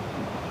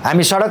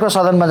हामी सडक र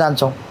सदनमा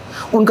जान्छौँ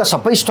उनका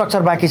सबै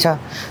स्ट्रक्चर बाँकी छ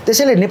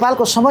त्यसैले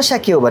नेपालको समस्या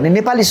के हो भने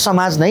नेपाली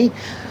समाज नै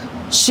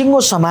सिङ्गो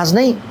समाज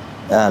नै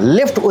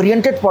लेफ्ट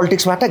ओरिएन्टेड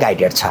पोलिटिक्सबाट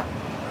गाइडेड छ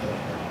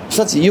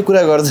सच यो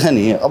कुरा गर्दा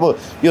नि अब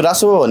यो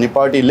राष्ट्रवा भन्ने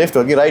पार्टी लेफ्ट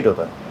हो कि राइट हो त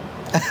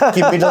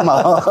कि मिडलमा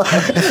हो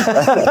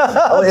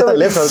अब यता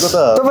लेफ्टहरुको त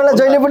तपाईलाई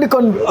जहिले पनि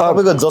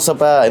तपाईको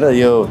जसपा हैन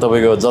यो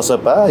तपाईको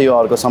जसपा यो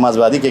अर्को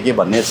समाजवादी के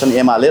भन्ने छन्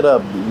एमाले र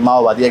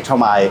माओवादी एक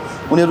ठाउँमा आए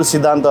उनीहरु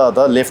सिद्धान्त त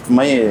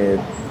लेफ्टमै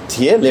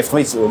थिए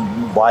लेफ्टमै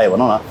भयो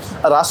भनौँ न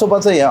राष्ट्रपा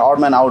चाहिँ यहाँ अड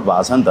म्यान आउट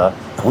भएको छ नि त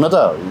हुन त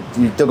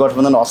त्यो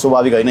गठबन्धन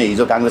अस्वाभाविक होइन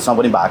हिजो काङ्ग्रेसमा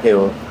पनि भएकै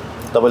हो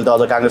तपाईले त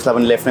अझ काङ्ग्रेसलाई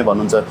पनि लेफ्टमै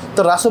भन्नुहुन्छ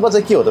तर राष्ट्रपा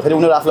चाहिँ के हो त फेरि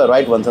उनीहरु आफूलाई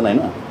राइट भन्छन् हैन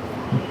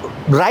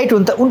राइट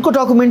हुन्छ उनको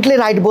डकुमेन्टले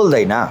राइट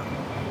बोल्दैन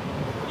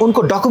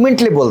उनको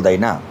डकुमेन्टले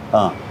बोल्दैन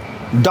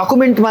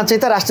डकुमेन्टमा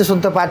चाहिँ त राष्ट्रिय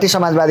स्वतन्त्र पार्टी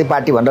समाजवादी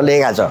पार्टी भनेर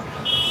लेखेको छ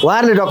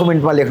उहाँहरूले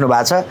डकुमेन्टमा लेख्नु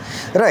भएको छ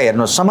र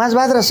हेर्नु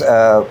समाजवाद र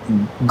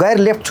गैर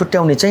लेफ्ट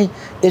छुट्याउने चाहिँ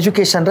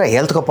एजुकेसन र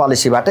हेल्थको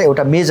पोलिसीबाट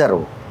एउटा मेजर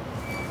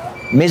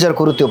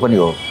कुरो त्यो पनि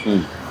हो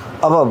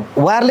अब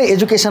उहाँहरूले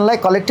एजुकेसनलाई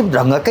कलेक्टिभ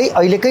ढङ्गकै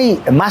अहिलेकै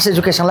मास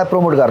एजुकेसनलाई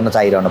प्रमोट गर्न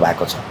चाहिरहनु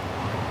भएको छ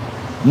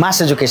मास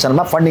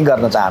एजुकेसनमा फन्डिङ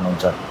गर्न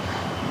चाहनुहुन्छ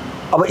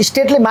अब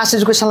स्टेटले मास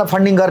एजुकेसनलाई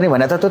फन्डिङ गर्ने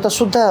भने त त्यो त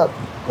शुद्ध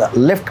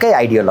लेफ्टकै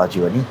आइडियोलोजी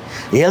हो नि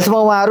हेल्थमा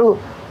उहाँहरू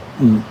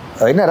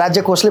हैन राज्य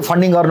कोषले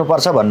फन्डिङ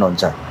गर्नुपर्छ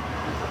भन्नुहुन्छ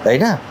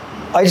हैन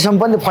अहिलेसम्म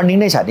पनि फन्डिङ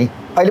नै छ नि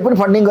अहिले पनि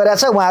फन्डिङ गरेको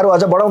छ उहाँहरू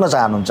अझ बढाउन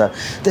चाहनुहुन्छ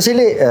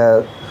त्यसैले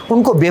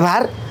उनको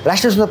व्यवहार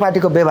राष्ट्रिय स्वतन्त्र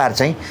पार्टीको व्यवहार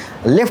चाहिँ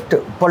लेफ्ट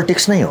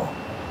पोलिटिक्स नै हो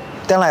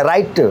त्यसलाई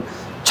राइट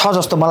छ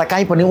जस्तो मलाई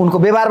कहीँ पनि उनको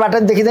व्यवहारबाट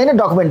पनि देखिँदैन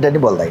डकुमेन्टले नि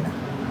बोल्दैन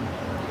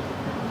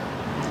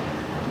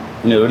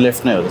उनीहरू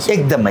लेफ्ट नै हो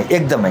एकदमै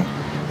एकदमै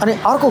अनि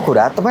अर्को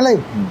कुरा तपाईलाई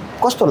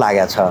कस्तो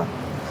लागेको छ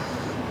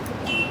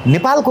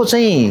नेपालको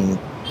चाहिँ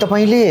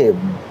तपाईले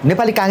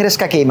नेपाली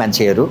काङ्ग्रेसका केही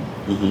मान्छेहरू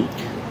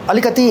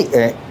अलिकति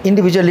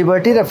इन्डिभिजुअल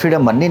लिबर्टी र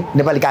फ्रिडम भन्ने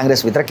नेपाली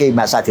काङ्ग्रेसभित्र केही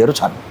साथीहरू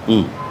छन्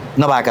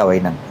नभएका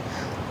होइनन्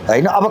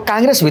हैन अब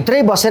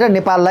काङ्ग्रेसभित्रै बसेर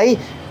नेपाललाई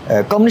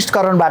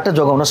कम्युनिस्टकरणबाट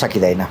जोगाउन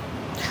सकिँदैन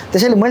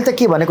त्यसैले मैले त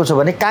के भनेको छु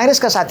भने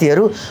काङ्ग्रेसका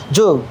साथीहरू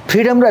जो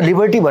फ्रिडम र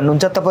लिबर्टी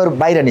भन्नुहुन्छ तपाईँहरू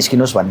बाहिर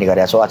निस्किनुहोस् भन्ने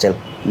गरेको छु अचेल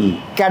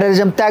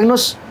क्याडरिजम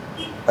त्याग्नुहोस्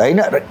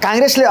हैन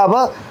काङ्ग्रेसले अब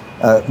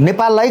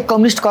नेपाललाई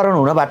कम्युनिस्टकरण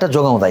हुनबाट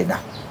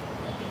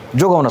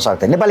जोगाउन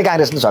सक्दैन नेपाली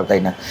काङ्ग्रेसले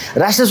सक्दैन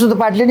राष्ट्रिय स्वतन्त्र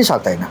पार्टीले नि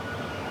सक्दैन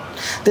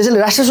त्यसैले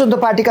राष्ट्रिय स्वतन्त्र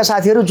पार्टीका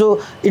साथीहरू जो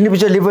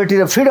इन्डिभिजुअल लिबर्टी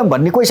र फ्रिडम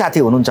भन्ने कोही साथी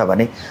हुनुहुन्छ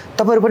भने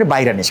तपाईँहरू पनि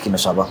बाहिर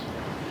निस्किनुहोस् अब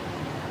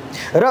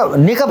र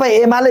नेकपा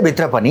एमाले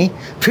भित्र पनि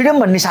फ्रिडम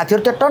भन्ने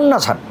साथीहरू त्यहाँ टन्न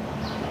छन्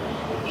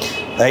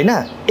हैन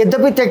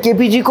यद्यपि त्यहाँ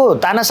केपीजीको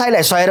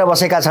तानाशाहीलाई सहेर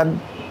बसेका छन्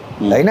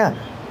हैन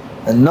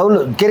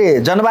के अरे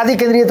जनवादी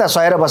केन्द्रीयता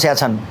सहेर बसेका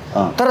छन्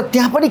तर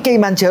त्यहाँ पनि केही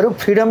मान्छेहरू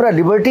फ्रिडम र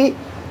लिबर्टी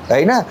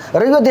हैन र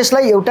यो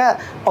देशलाई एउटा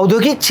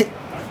औद्योगिक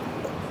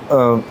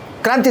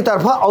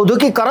क्रान्तितर्फ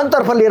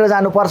औद्योगिकरणतर्फ लिएर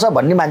जानुपर्छ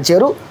भन्ने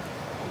मान्छेहरू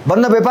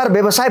बन्द व्यापार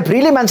व्यवसाय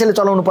फ्रीली मान्छेले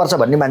चलाउनुपर्छ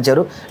भन्ने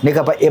मान्छेहरू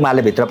नेकपा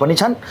एमाले भित्र पनि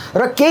छन् र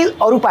केही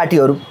अरू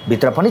पार्टीहरू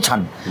भित्र पनि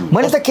छन्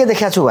मैले त के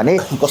देखाएको छु भने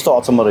कस्तो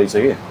अचम्म रहेछ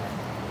कि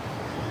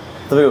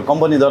तपाईको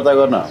कम्पनी दर्ता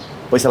गर्न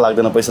पैसा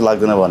लाग्दैन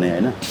भने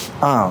हैन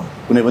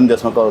कुनै पनि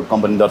देशमा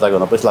कम्पनी दर्ता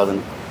गर्न पैसा लाग्दैन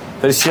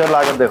फेरि शेयर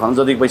लागत देखाउनु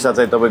जति पैसा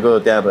चाहिँ तपाईको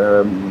त्यहाँ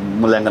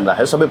मूल्याङ्कन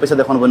राखेर सबै पैसा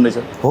देखाउनु पर्ने रहेछ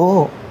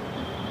हो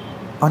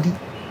अनि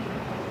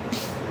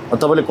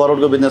तपाईले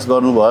करोडको बिजनेस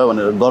गर्नुभयो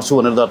भनेर गर्छु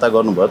भनेर दर्ता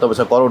गर्नुभयो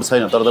तपाईसँग करोड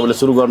छैन तर तपाईले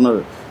सुरु गर्न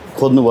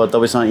खोज्नुभयो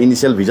तपाईसँग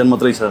इनिशियल भिजन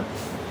मात्रै छ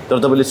तर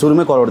तपाईले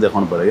सुरुमै करोड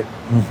देखाउनु पर्यो के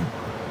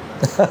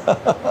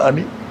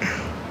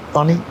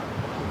अनि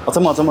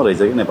अचम्म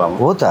रहेछ कि नेपालमा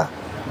हो त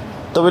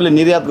तपाईले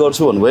निर्यात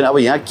गर्छु भन्नुभयो अब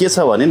यहाँ के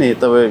छ भने नि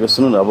तपाईको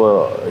सुन्नु न अब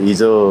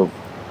हिजो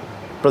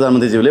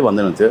प्रधानमन्त्रीज्यूले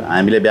भन्दै हुनुहुन्थ्यो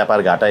हामीले व्यापार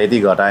घाटा यति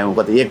घटायौँ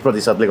कति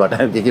 1%ले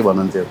घटायौँ के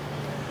भन्नुहुन्थ्यो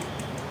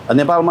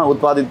नेपालमा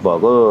उत्पादित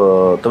भएको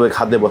तपाईँ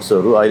खाद्य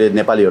वस्तुहरू अहिले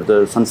नेपालीहरू त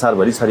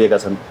संसारभरि छरिएका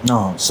छन्।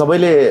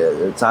 सबैले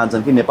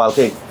चाहन्छन् कि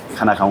नेपालकै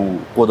खाना खाउँ,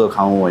 कोदो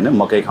खाउँ होइन,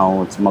 मकै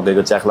खाउँ,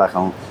 मकैको च्याख्ला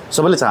खाउँ,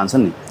 सबैले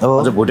चाहन्छन् नि,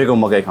 अझ भुटेको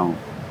मकै खाउँ।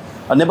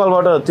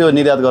 नेपालबाट त्यो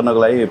निर्यात गर्नको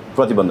लागि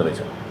प्रतिबन्ध रहेछ।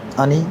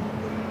 अनि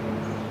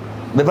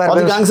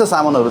अधिकांश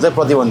सामानहरू चाहिँ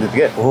प्रतिबन्धित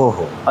के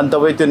हो। अनि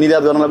तपाईँ त्यो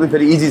निर्यात गर्नलाई पनि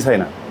फेरि इजी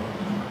छैन।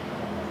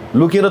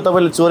 लुकेर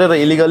तपाईँले चोरेर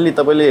इलिगल्ली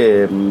तपाईँले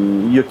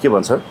यो के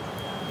भन्छ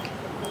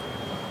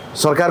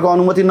सरकारको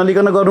अनुमति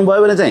नलिकन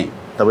गर्नुभयो भने चाहिँ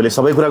तपाईँले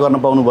सबै कुरा गर्न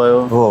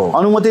पाउनुभयो।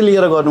 अनुमति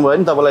लिएर गर्नुभयो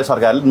भने तपाईँलाई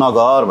सरकारले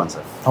नगर भन्छ।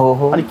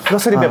 अनि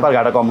कसरी व्यापार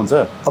घाटा कम हुन्छ?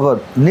 अब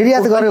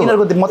निर्यात गरेर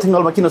यिनीहरूको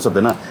मथिङलमा किन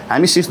सोध्दैन?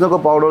 हामी सिस्नोको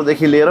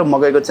पाउडरदेखि लिएर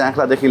मकैको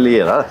च्याख्लादेखि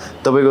लिएर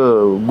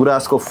तपाईँको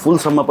गुराँसको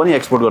फुलसम्म पनि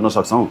एक्सपोर्ट गर्न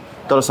सक्छौँ,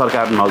 तर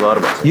सरकार नगर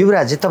भन्छ।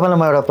 युवराजी, तपाईँलाई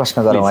म एउटा प्रश्न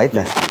गरौँ है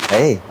त,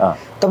 है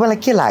तपाईँलाई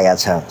के लागेको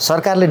छ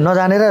सरकारले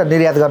नजानेर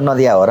निर्यात गर्न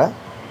नदिया हो र?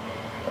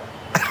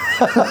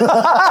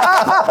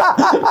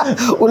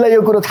 उसलाई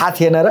यो कुरो थाहा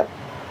थिएन र?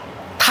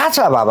 थाहा छ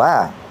बाबा,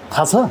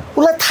 थाहा छ,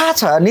 उसलाई थाहा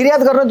छ।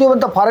 निर्यात गर्न दियो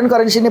भने त फरेन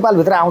करेन्सी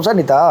नेपालभित्र आउँछ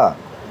नि त।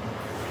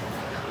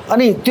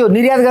 अनि त्यो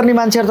निर्यात गर्ने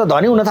मान्छेहरू त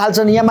धनी हुन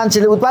थाल्छन्, यहाँ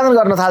मान्छेले उत्पादन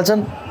गर्न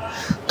थाल्छन्।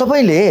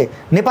 तपाईँले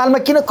नेपालमा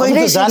किन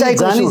कहिल्यै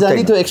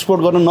जानी त्यो एक्सपोर्ट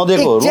गर्न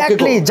नदिएको हो?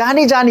 एक्ज्याक्टली,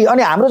 जानी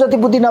अनि हाम्रो जति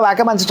बुद्धि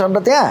नभएका मान्छे छन्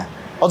र त्यहाँ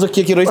अझ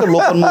के रहेछ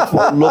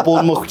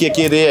लोपोन्मुख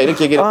के रे होइन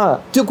के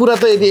त्यो कुरा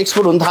त यदि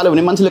एक्सपोर्ट हुन थाल्यो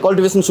भने मान्छेले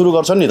कल्टिभेसन सुरु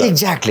गर्छन् नि त।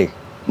 एक्ज्याक्टली,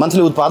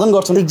 मान्छेले उत्पादन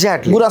गर्छन्।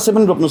 एक्ज्याक्टली, गुराँसे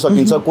पनि रोप्न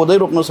सकिन्छ, कोदै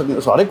रोप्न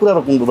सकिन्छ, हरेक कुरा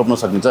रोप्न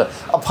सकिन्छ।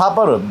 अब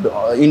फापर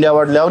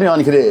इन्डियाबाट ल्याउने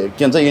अनिखेरि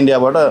के भन्छ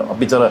इन्डियाबाट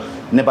बिचरा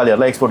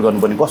नेपालीहरूलाई एक्सपोर्ट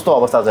गर्नुपर्ने कस्तो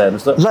अवस्था छ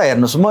हेर्नुहोस् त। ल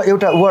हेर्नुहोस्, म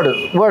एउटा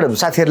वर्ड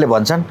साथीहरूले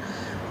भन्छन्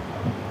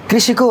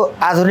कृषिको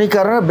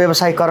आधुनिकीकरण र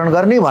व्यवसायीकरण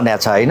गर्ने भनेको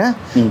छ होइन।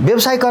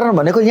 व्यवसायीकरण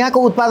भनेको यहाँको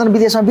उत्पादन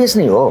विदेशमा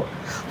बेच्ने हो,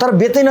 तर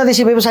बेच्दै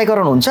नदिएपछि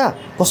व्यवसायीकरण हुन्छ?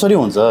 कसरी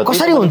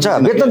हुन्छ?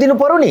 बेच्न दिनु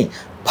पर्यो नि,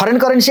 फरेन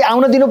करेन्सी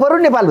आउन दिनु पर्यो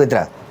नेपालभित्र,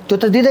 त्यो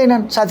त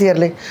दिँदैनन्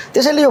साथीहरूले।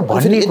 त्यसैले यो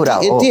भन्ने कुरा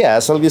हो। यति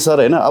हासल कि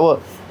सर होइन, अब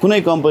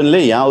कुनै कम्पनीले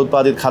यहाँ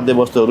उत्पादित खाद्य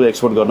वस्तुहरू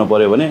एक्सपोर्ट गर्नु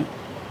पऱ्यो भने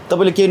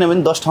तपाईँले केही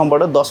नभए 10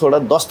 ठाउँबाट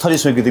 10 थरी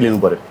स्वीकृति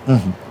लिनु पऱ्यो।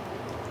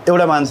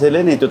 एउटा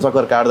मान्छेले नि त्यो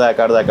चक्कर काट्दा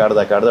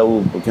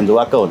ऊ के भन्छ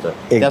वाक्क हुन्छ।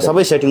 त्यहाँ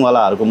सबै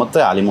सेटिङवालाहरूको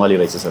मात्रै हालिमुहाली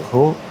रहेछ सर।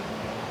 हो,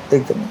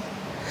 एकदमै।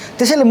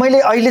 त्यसैले मैले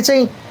अहिले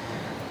चाहिँ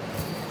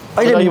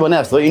भने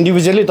जस्तो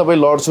इन्डिभिजुअली तपाईँ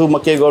लड्छु म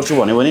के गर्छु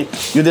भन्यो भने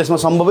यो देशमा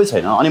सम्भवै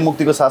छैन। अनि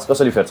मुक्तिको सास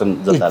कसरी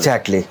फेर्छन्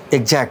जनताले?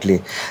 एक्ज्याक्टली।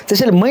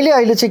 त्यसैले मैले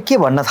अहिले चाहिँ के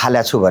भन्न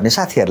थालेको छु भने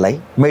साथीहरूलाई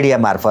मिडिया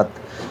मार्फत,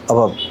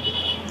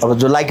 अब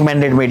जो लाइक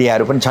माइन्डेड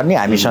मिडियाहरू पनि छन् नि,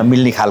 हामीसँग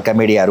मिल्ने खालका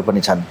मिडियाहरू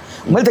पनि छन्।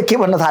 मैले त के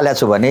भन्न थालेको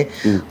छु भने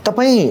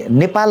तपाईँ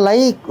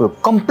नेपाललाई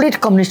कम्प्लिट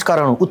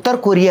कम्युनिस्टकरण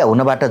उत्तर कोरिया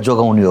हुनबाट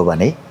जोगाउने हो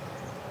भने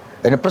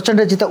होइन,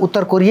 प्रचण्डजी त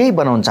उत्तर कोरियै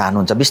बनाउन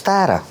चाहनुहुन्छ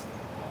बिस्तारा।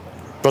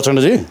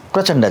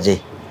 प्रचण्डजी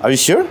आर यु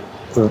स्योर?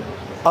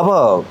 अब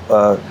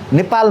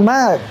नेपालमा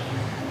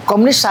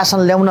कम्युनिस्ट शासन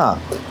ल्याउन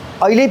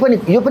अहिले पनि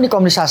यो पनि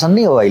कम्युनिस्ट शासन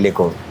नै हो,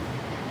 अहिलेको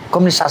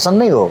कम्युनिस्ट शासन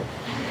नै हो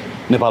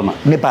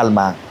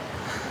नेपालमा।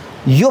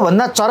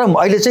 योभन्दा चरम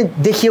अहिले चाहिँ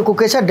देखिएको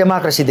के छ?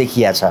 डेमोक्रेसी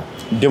देखिया छ।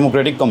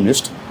 डेमोक्रेटिक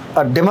कम्युनिस्ट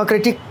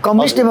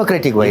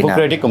डेमोक्रेटिक होइन,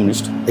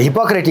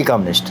 हिपोक्रेटिक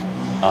कम्युनिस्ट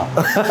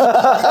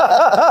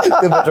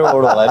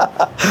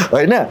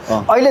होइन।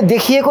 अहिले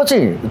देखिएको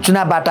चाहिँ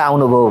चुनावबाट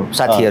आउनुभयो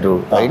साथीहरू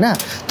होइन,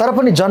 तर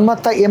पनि जनमत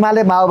त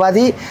एमाले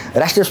माओवादी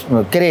राष्ट्रिय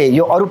के अरे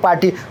यो अरू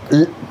पार्टी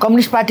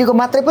कम्युनिस्ट पार्टीको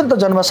मात्रै पनि त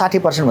जनमत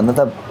 60% भन्दा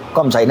त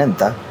कम छैन नि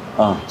त।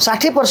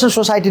 60%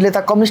 सोसाइटीले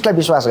त कम्युनिस्टलाई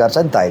विश्वास गर्छ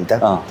नि त अहिले त।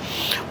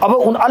 अब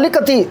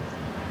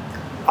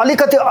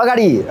अलिकति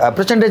अगाडि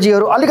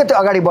प्रचण्डजीहरू अलिकति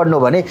अगाडि बढ्नु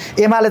भने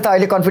एमाले त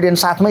अहिले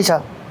कन्फिडेन्स साथमै छ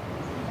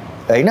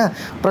होइन।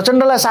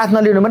 प्रचण्डलाई साथ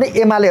नलिनु भने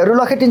एमालेहरू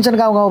लखेटिन्छन्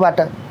गाउँबाट,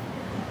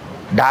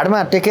 ढाडमा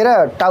टेकेर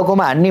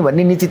टाउकोमा हान्ने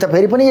भन्ने नीति त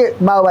फेरि पनि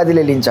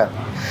माओवादीले लिन्छ।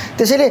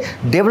 त्यसैले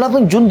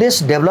जुन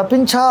देश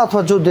डेभलपिङ छ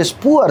अथवा जो देश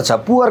पुवर छ,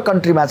 पुवर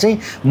कन्ट्रीमा चाहिँ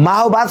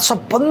माओवाद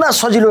सबभन्दा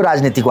सजिलो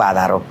राजनीतिको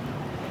आधार हो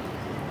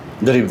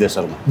गरिब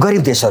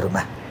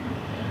देशहरूमा।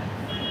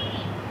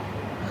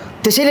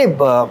 त्यसैले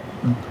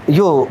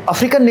यो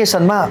अफ्रिकन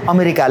नेसनमा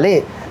अमेरिकाले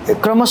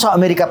क्रमशः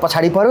अमेरिका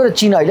पछाडि पर्यो र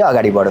चीन अहिले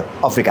अगाडि बढ्यो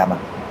अफ्रिकामा।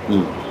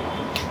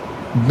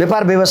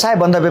 व्यापार व्यवसाय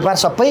बन्द व्यापार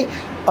सबै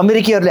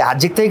अमेरिकीहरूले हात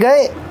झिक्दै गए,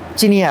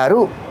 चिनियाहरू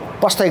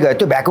पस्दै गए।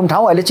 त्यो भ्याकुम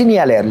ठाउँ अहिले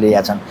चिनियालेहरूले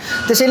लिएका छन्।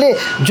 त्यसैले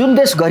जुन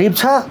देश गरिब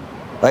छ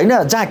होइन,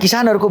 जहाँ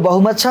किसानहरूको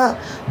बहुमत छ,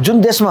 जुन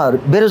देशमा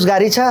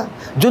बेरोजगारी छ,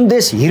 जुन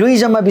देश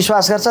हिरोइजममा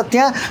विश्वास गर्छ,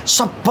 त्यहाँ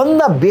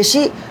सबभन्दा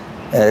बेसी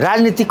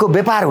राजनीतिको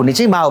व्यापार हुने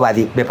चाहिँ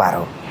माओवादी व्यापार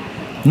हो,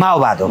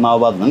 माओवाद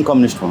भने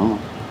कम्युनिस्ट हो,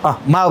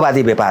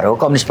 माओवादी व्यापार हो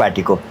कम्युनिस्ट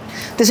पार्टीको।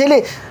 त्यसैले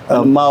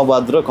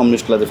माओवाद र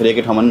कम्युनिस्टलाई त फेरि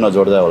एकै ठाउँमा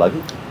नजोड्दा होला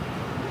कि?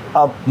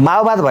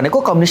 माओवाद भनेको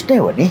कम्युनिस्ट नै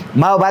हो नि,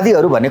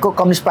 माओवादीहरू भनेको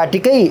कम्युनिस्ट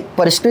पार्टीकै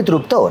परिष्कृत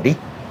रूप त हो नि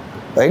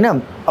होइन।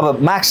 अब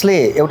मार्क्सले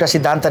एउटा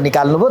सिद्धान्त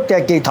निकाल्नुभयो,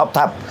 त्यहाँ केही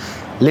थपथाप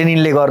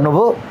लेनिनले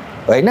गर्नुभयो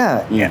होइन।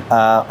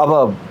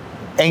 अब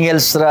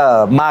एङ्गेल्स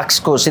र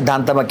मार्क्सको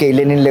सिद्धान्तमा केही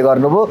लेनिनले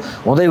गर्नुभयो,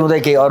 हुँदै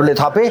केही अरूले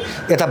थपे।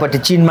 यतापट्टि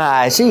चिनमा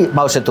आएपछि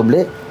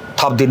माओसेतुङले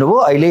थपिदिनु भयो।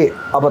 अहिले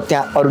अब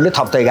त्यहाँ अरूले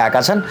थप्दै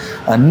गएका छन्।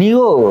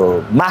 नियो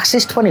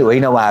मार्क्सिस्ट पनि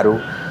होइन उहाँहरू,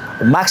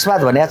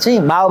 मार्क्सवाद भने चाहिँ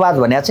माओवाद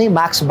भने चाहिँ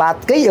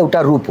मार्क्सवादकै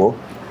एउटा रूप हो,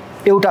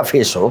 एउटा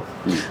फेस हो।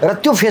 र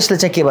त्यो फेसले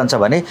चाहिँ के भन्छ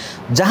भने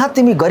जहाँ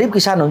तिमी गरिब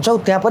किसान हुन्छौ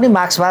त्यहाँ पनि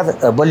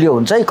मार्क्सवाद बलियो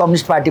हुन्छ,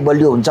 कम्युनिस्ट पार्टी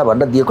बलियो हुन्छ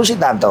भनेर दिएको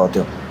सिद्धान्त हो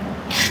त्यो।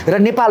 र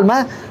नेपालमा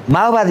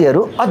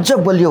माओवादीहरू अझ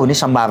बलियो हुने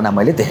सम्भावना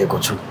मैले देखेको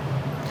छु।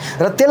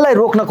 र त्यसलाई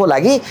रोक्नको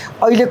लागि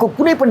अहिलेको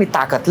कुनै पनि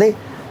ताकतले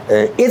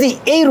यदि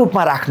यही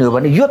रूपमा राख्ने हो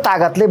भने यो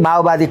ताकतले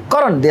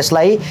माओवादीकरण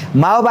देशलाई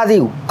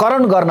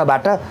माओवादीकरण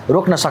गर्नबाट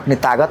रोक्न सक्ने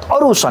ताकत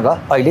अरूसँग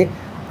अहिले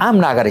आम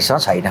नागरिकसँग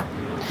छैन।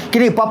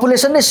 किनकि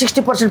पपुलेसन नै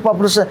 60%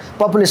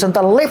 पपुलेसन त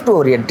लेफ्ट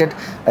ओरिएन्टेड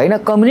होइन,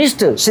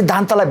 कम्युनिस्ट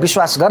सिद्धान्तलाई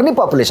विश्वास गर्ने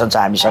पपुलेसन छ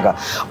हामीसँग।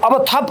 अब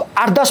थप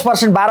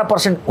 8-10%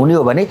 12% हुने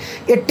हो भने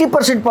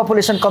 80%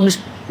 पपुलेसन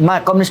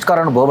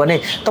कम्युनिस्टकरण भयो भने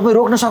तपाईँ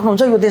रोक्न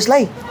सक्नुहुन्छ यो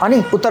देशलाई?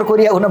 अनि उत्तर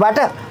कोरिया हुनबाट,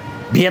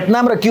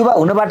 भियतनाम र क्युबा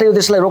हुनबाट यो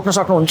देशलाई रोक्न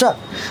सक्नुहुन्छ?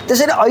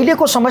 त्यसैले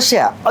अहिलेको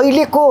समस्या,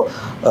 अहिलेको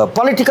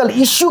पोलिटिकल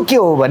इस्यु के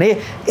हो भने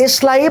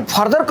यसलाई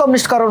फर्दर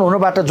कम्युनिस्टकरण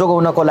हुनबाट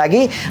जोगाउनको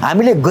लागि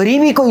हामीले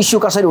गरिबीको इस्यु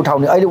कसरी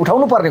उठाउने, अहिले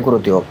उठाउनु पर्ने कुरो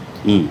त्यो हो।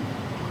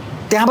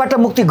 त्यहाँबाट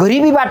मुक्ति,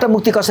 गरिबीबाट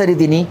मुक्ति कसरी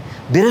दिने,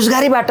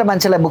 बेरोजगारीबाट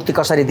मान्छेलाई मुक्ति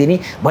कसरी दिने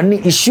भन्ने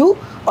इस्यु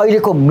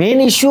अहिलेको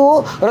मेन इस्यु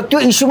हो। र त्यो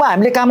इस्युमा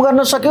हामीले काम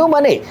गर्न सक्यौँ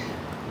भने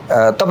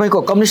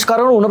तपाईको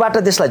कम्युनिस्टकरण हुनबाट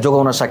देशलाई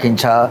जोगाउन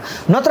सकिन्छ।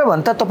 नत्र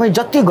भने त तपाईँ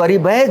जति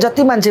गरिब भए,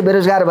 जति मान्छे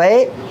बेरोजगार भए,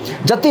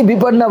 जति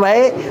विपन्न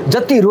भए,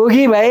 जति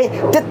रोगी भए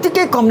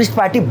त्यत्तिकै कम्युनिस्ट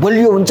पार्टी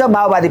बलियो हुन्छ,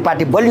 माओवादी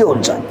पार्टी बलियो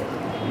हुन्छ।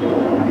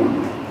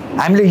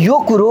 हामीले यो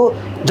कुरो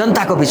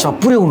जनताको बिचमा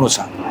पुर्याउनु छ।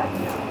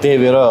 त्यही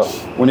भएर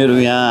उनीहरू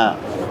यहाँ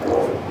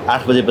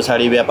 8 बजे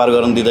पछाडि व्यापार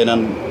गर्न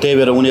दिँदैनन्, त्यही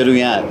भएर उनीहरू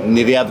यहाँ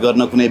निर्यात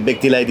गर्न कुनै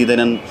व्यक्तिलाई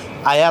दिँदैनन्,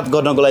 आयात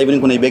गर्नको लागि पनि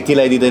कुनै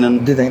व्यक्तिलाई दिँदैन।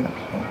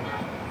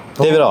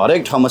 त्यही भएर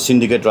हरेक ठाउँमा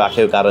सिन्डिकेट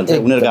राखेको कारण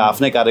चाहिँ उनीहरूको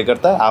आफ्नै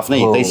कार्यकर्ता, आफ्नै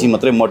हितैषी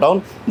मात्रै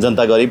मोटाउन,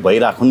 जनता गरिब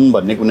भइराखुन्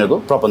भन्ने उनीहरूको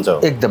प्रपञ्च हो।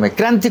 एकदमै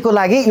क्रान्तिको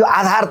लागि यो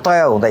आधार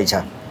तय हुँदैछ,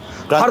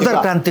 फर्दर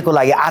क्रान्तिको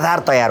लागि आधार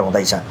तयार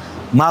हुँदैछ,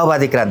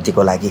 माओवादी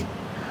क्रान्तिको लागि।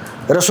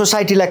 र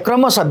सोसाइटीलाई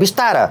क्रमशः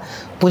बिस्तार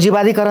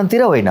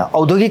पुँजीवादीकरणतिर होइन,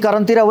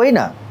 औद्योगिकरणतिर होइन,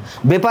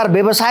 व्यापार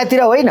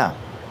व्यवसायतिर होइन,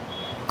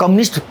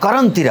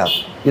 कम्युनिस्टकरणतिर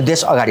यो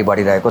देश अगाडि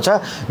बढिरहेको छ।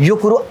 यो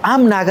कुरो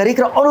आम नागरिक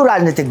र अरू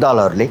राजनीतिक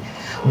दलहरूले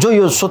जो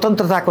यो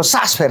स्वतन्त्रताको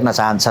सास फेर्न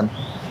चाहन्छन्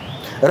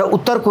र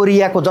उत्तर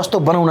कोरियाको जस्तो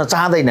बनाउन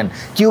चाहँदैनन्,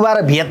 क्युबा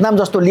र भियतनाम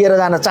जस्तो लिएर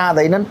जान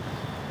चाहँदैनन्,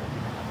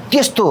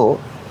 त्यस्तो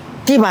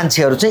ती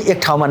मान्छेहरू चाहिँ एक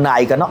ठाउँमा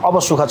नआइकन अब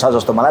सुख छ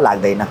जस्तो मलाई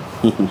लाग्दैन।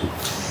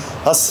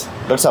 हस्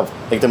डाक्टर साहब,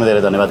 एकदमै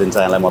धेरै धन्यवाद दिन्छ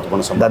यहाँलाई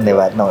महत्त्वपूर्ण समय।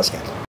 धन्यवाद,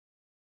 नमस्कार।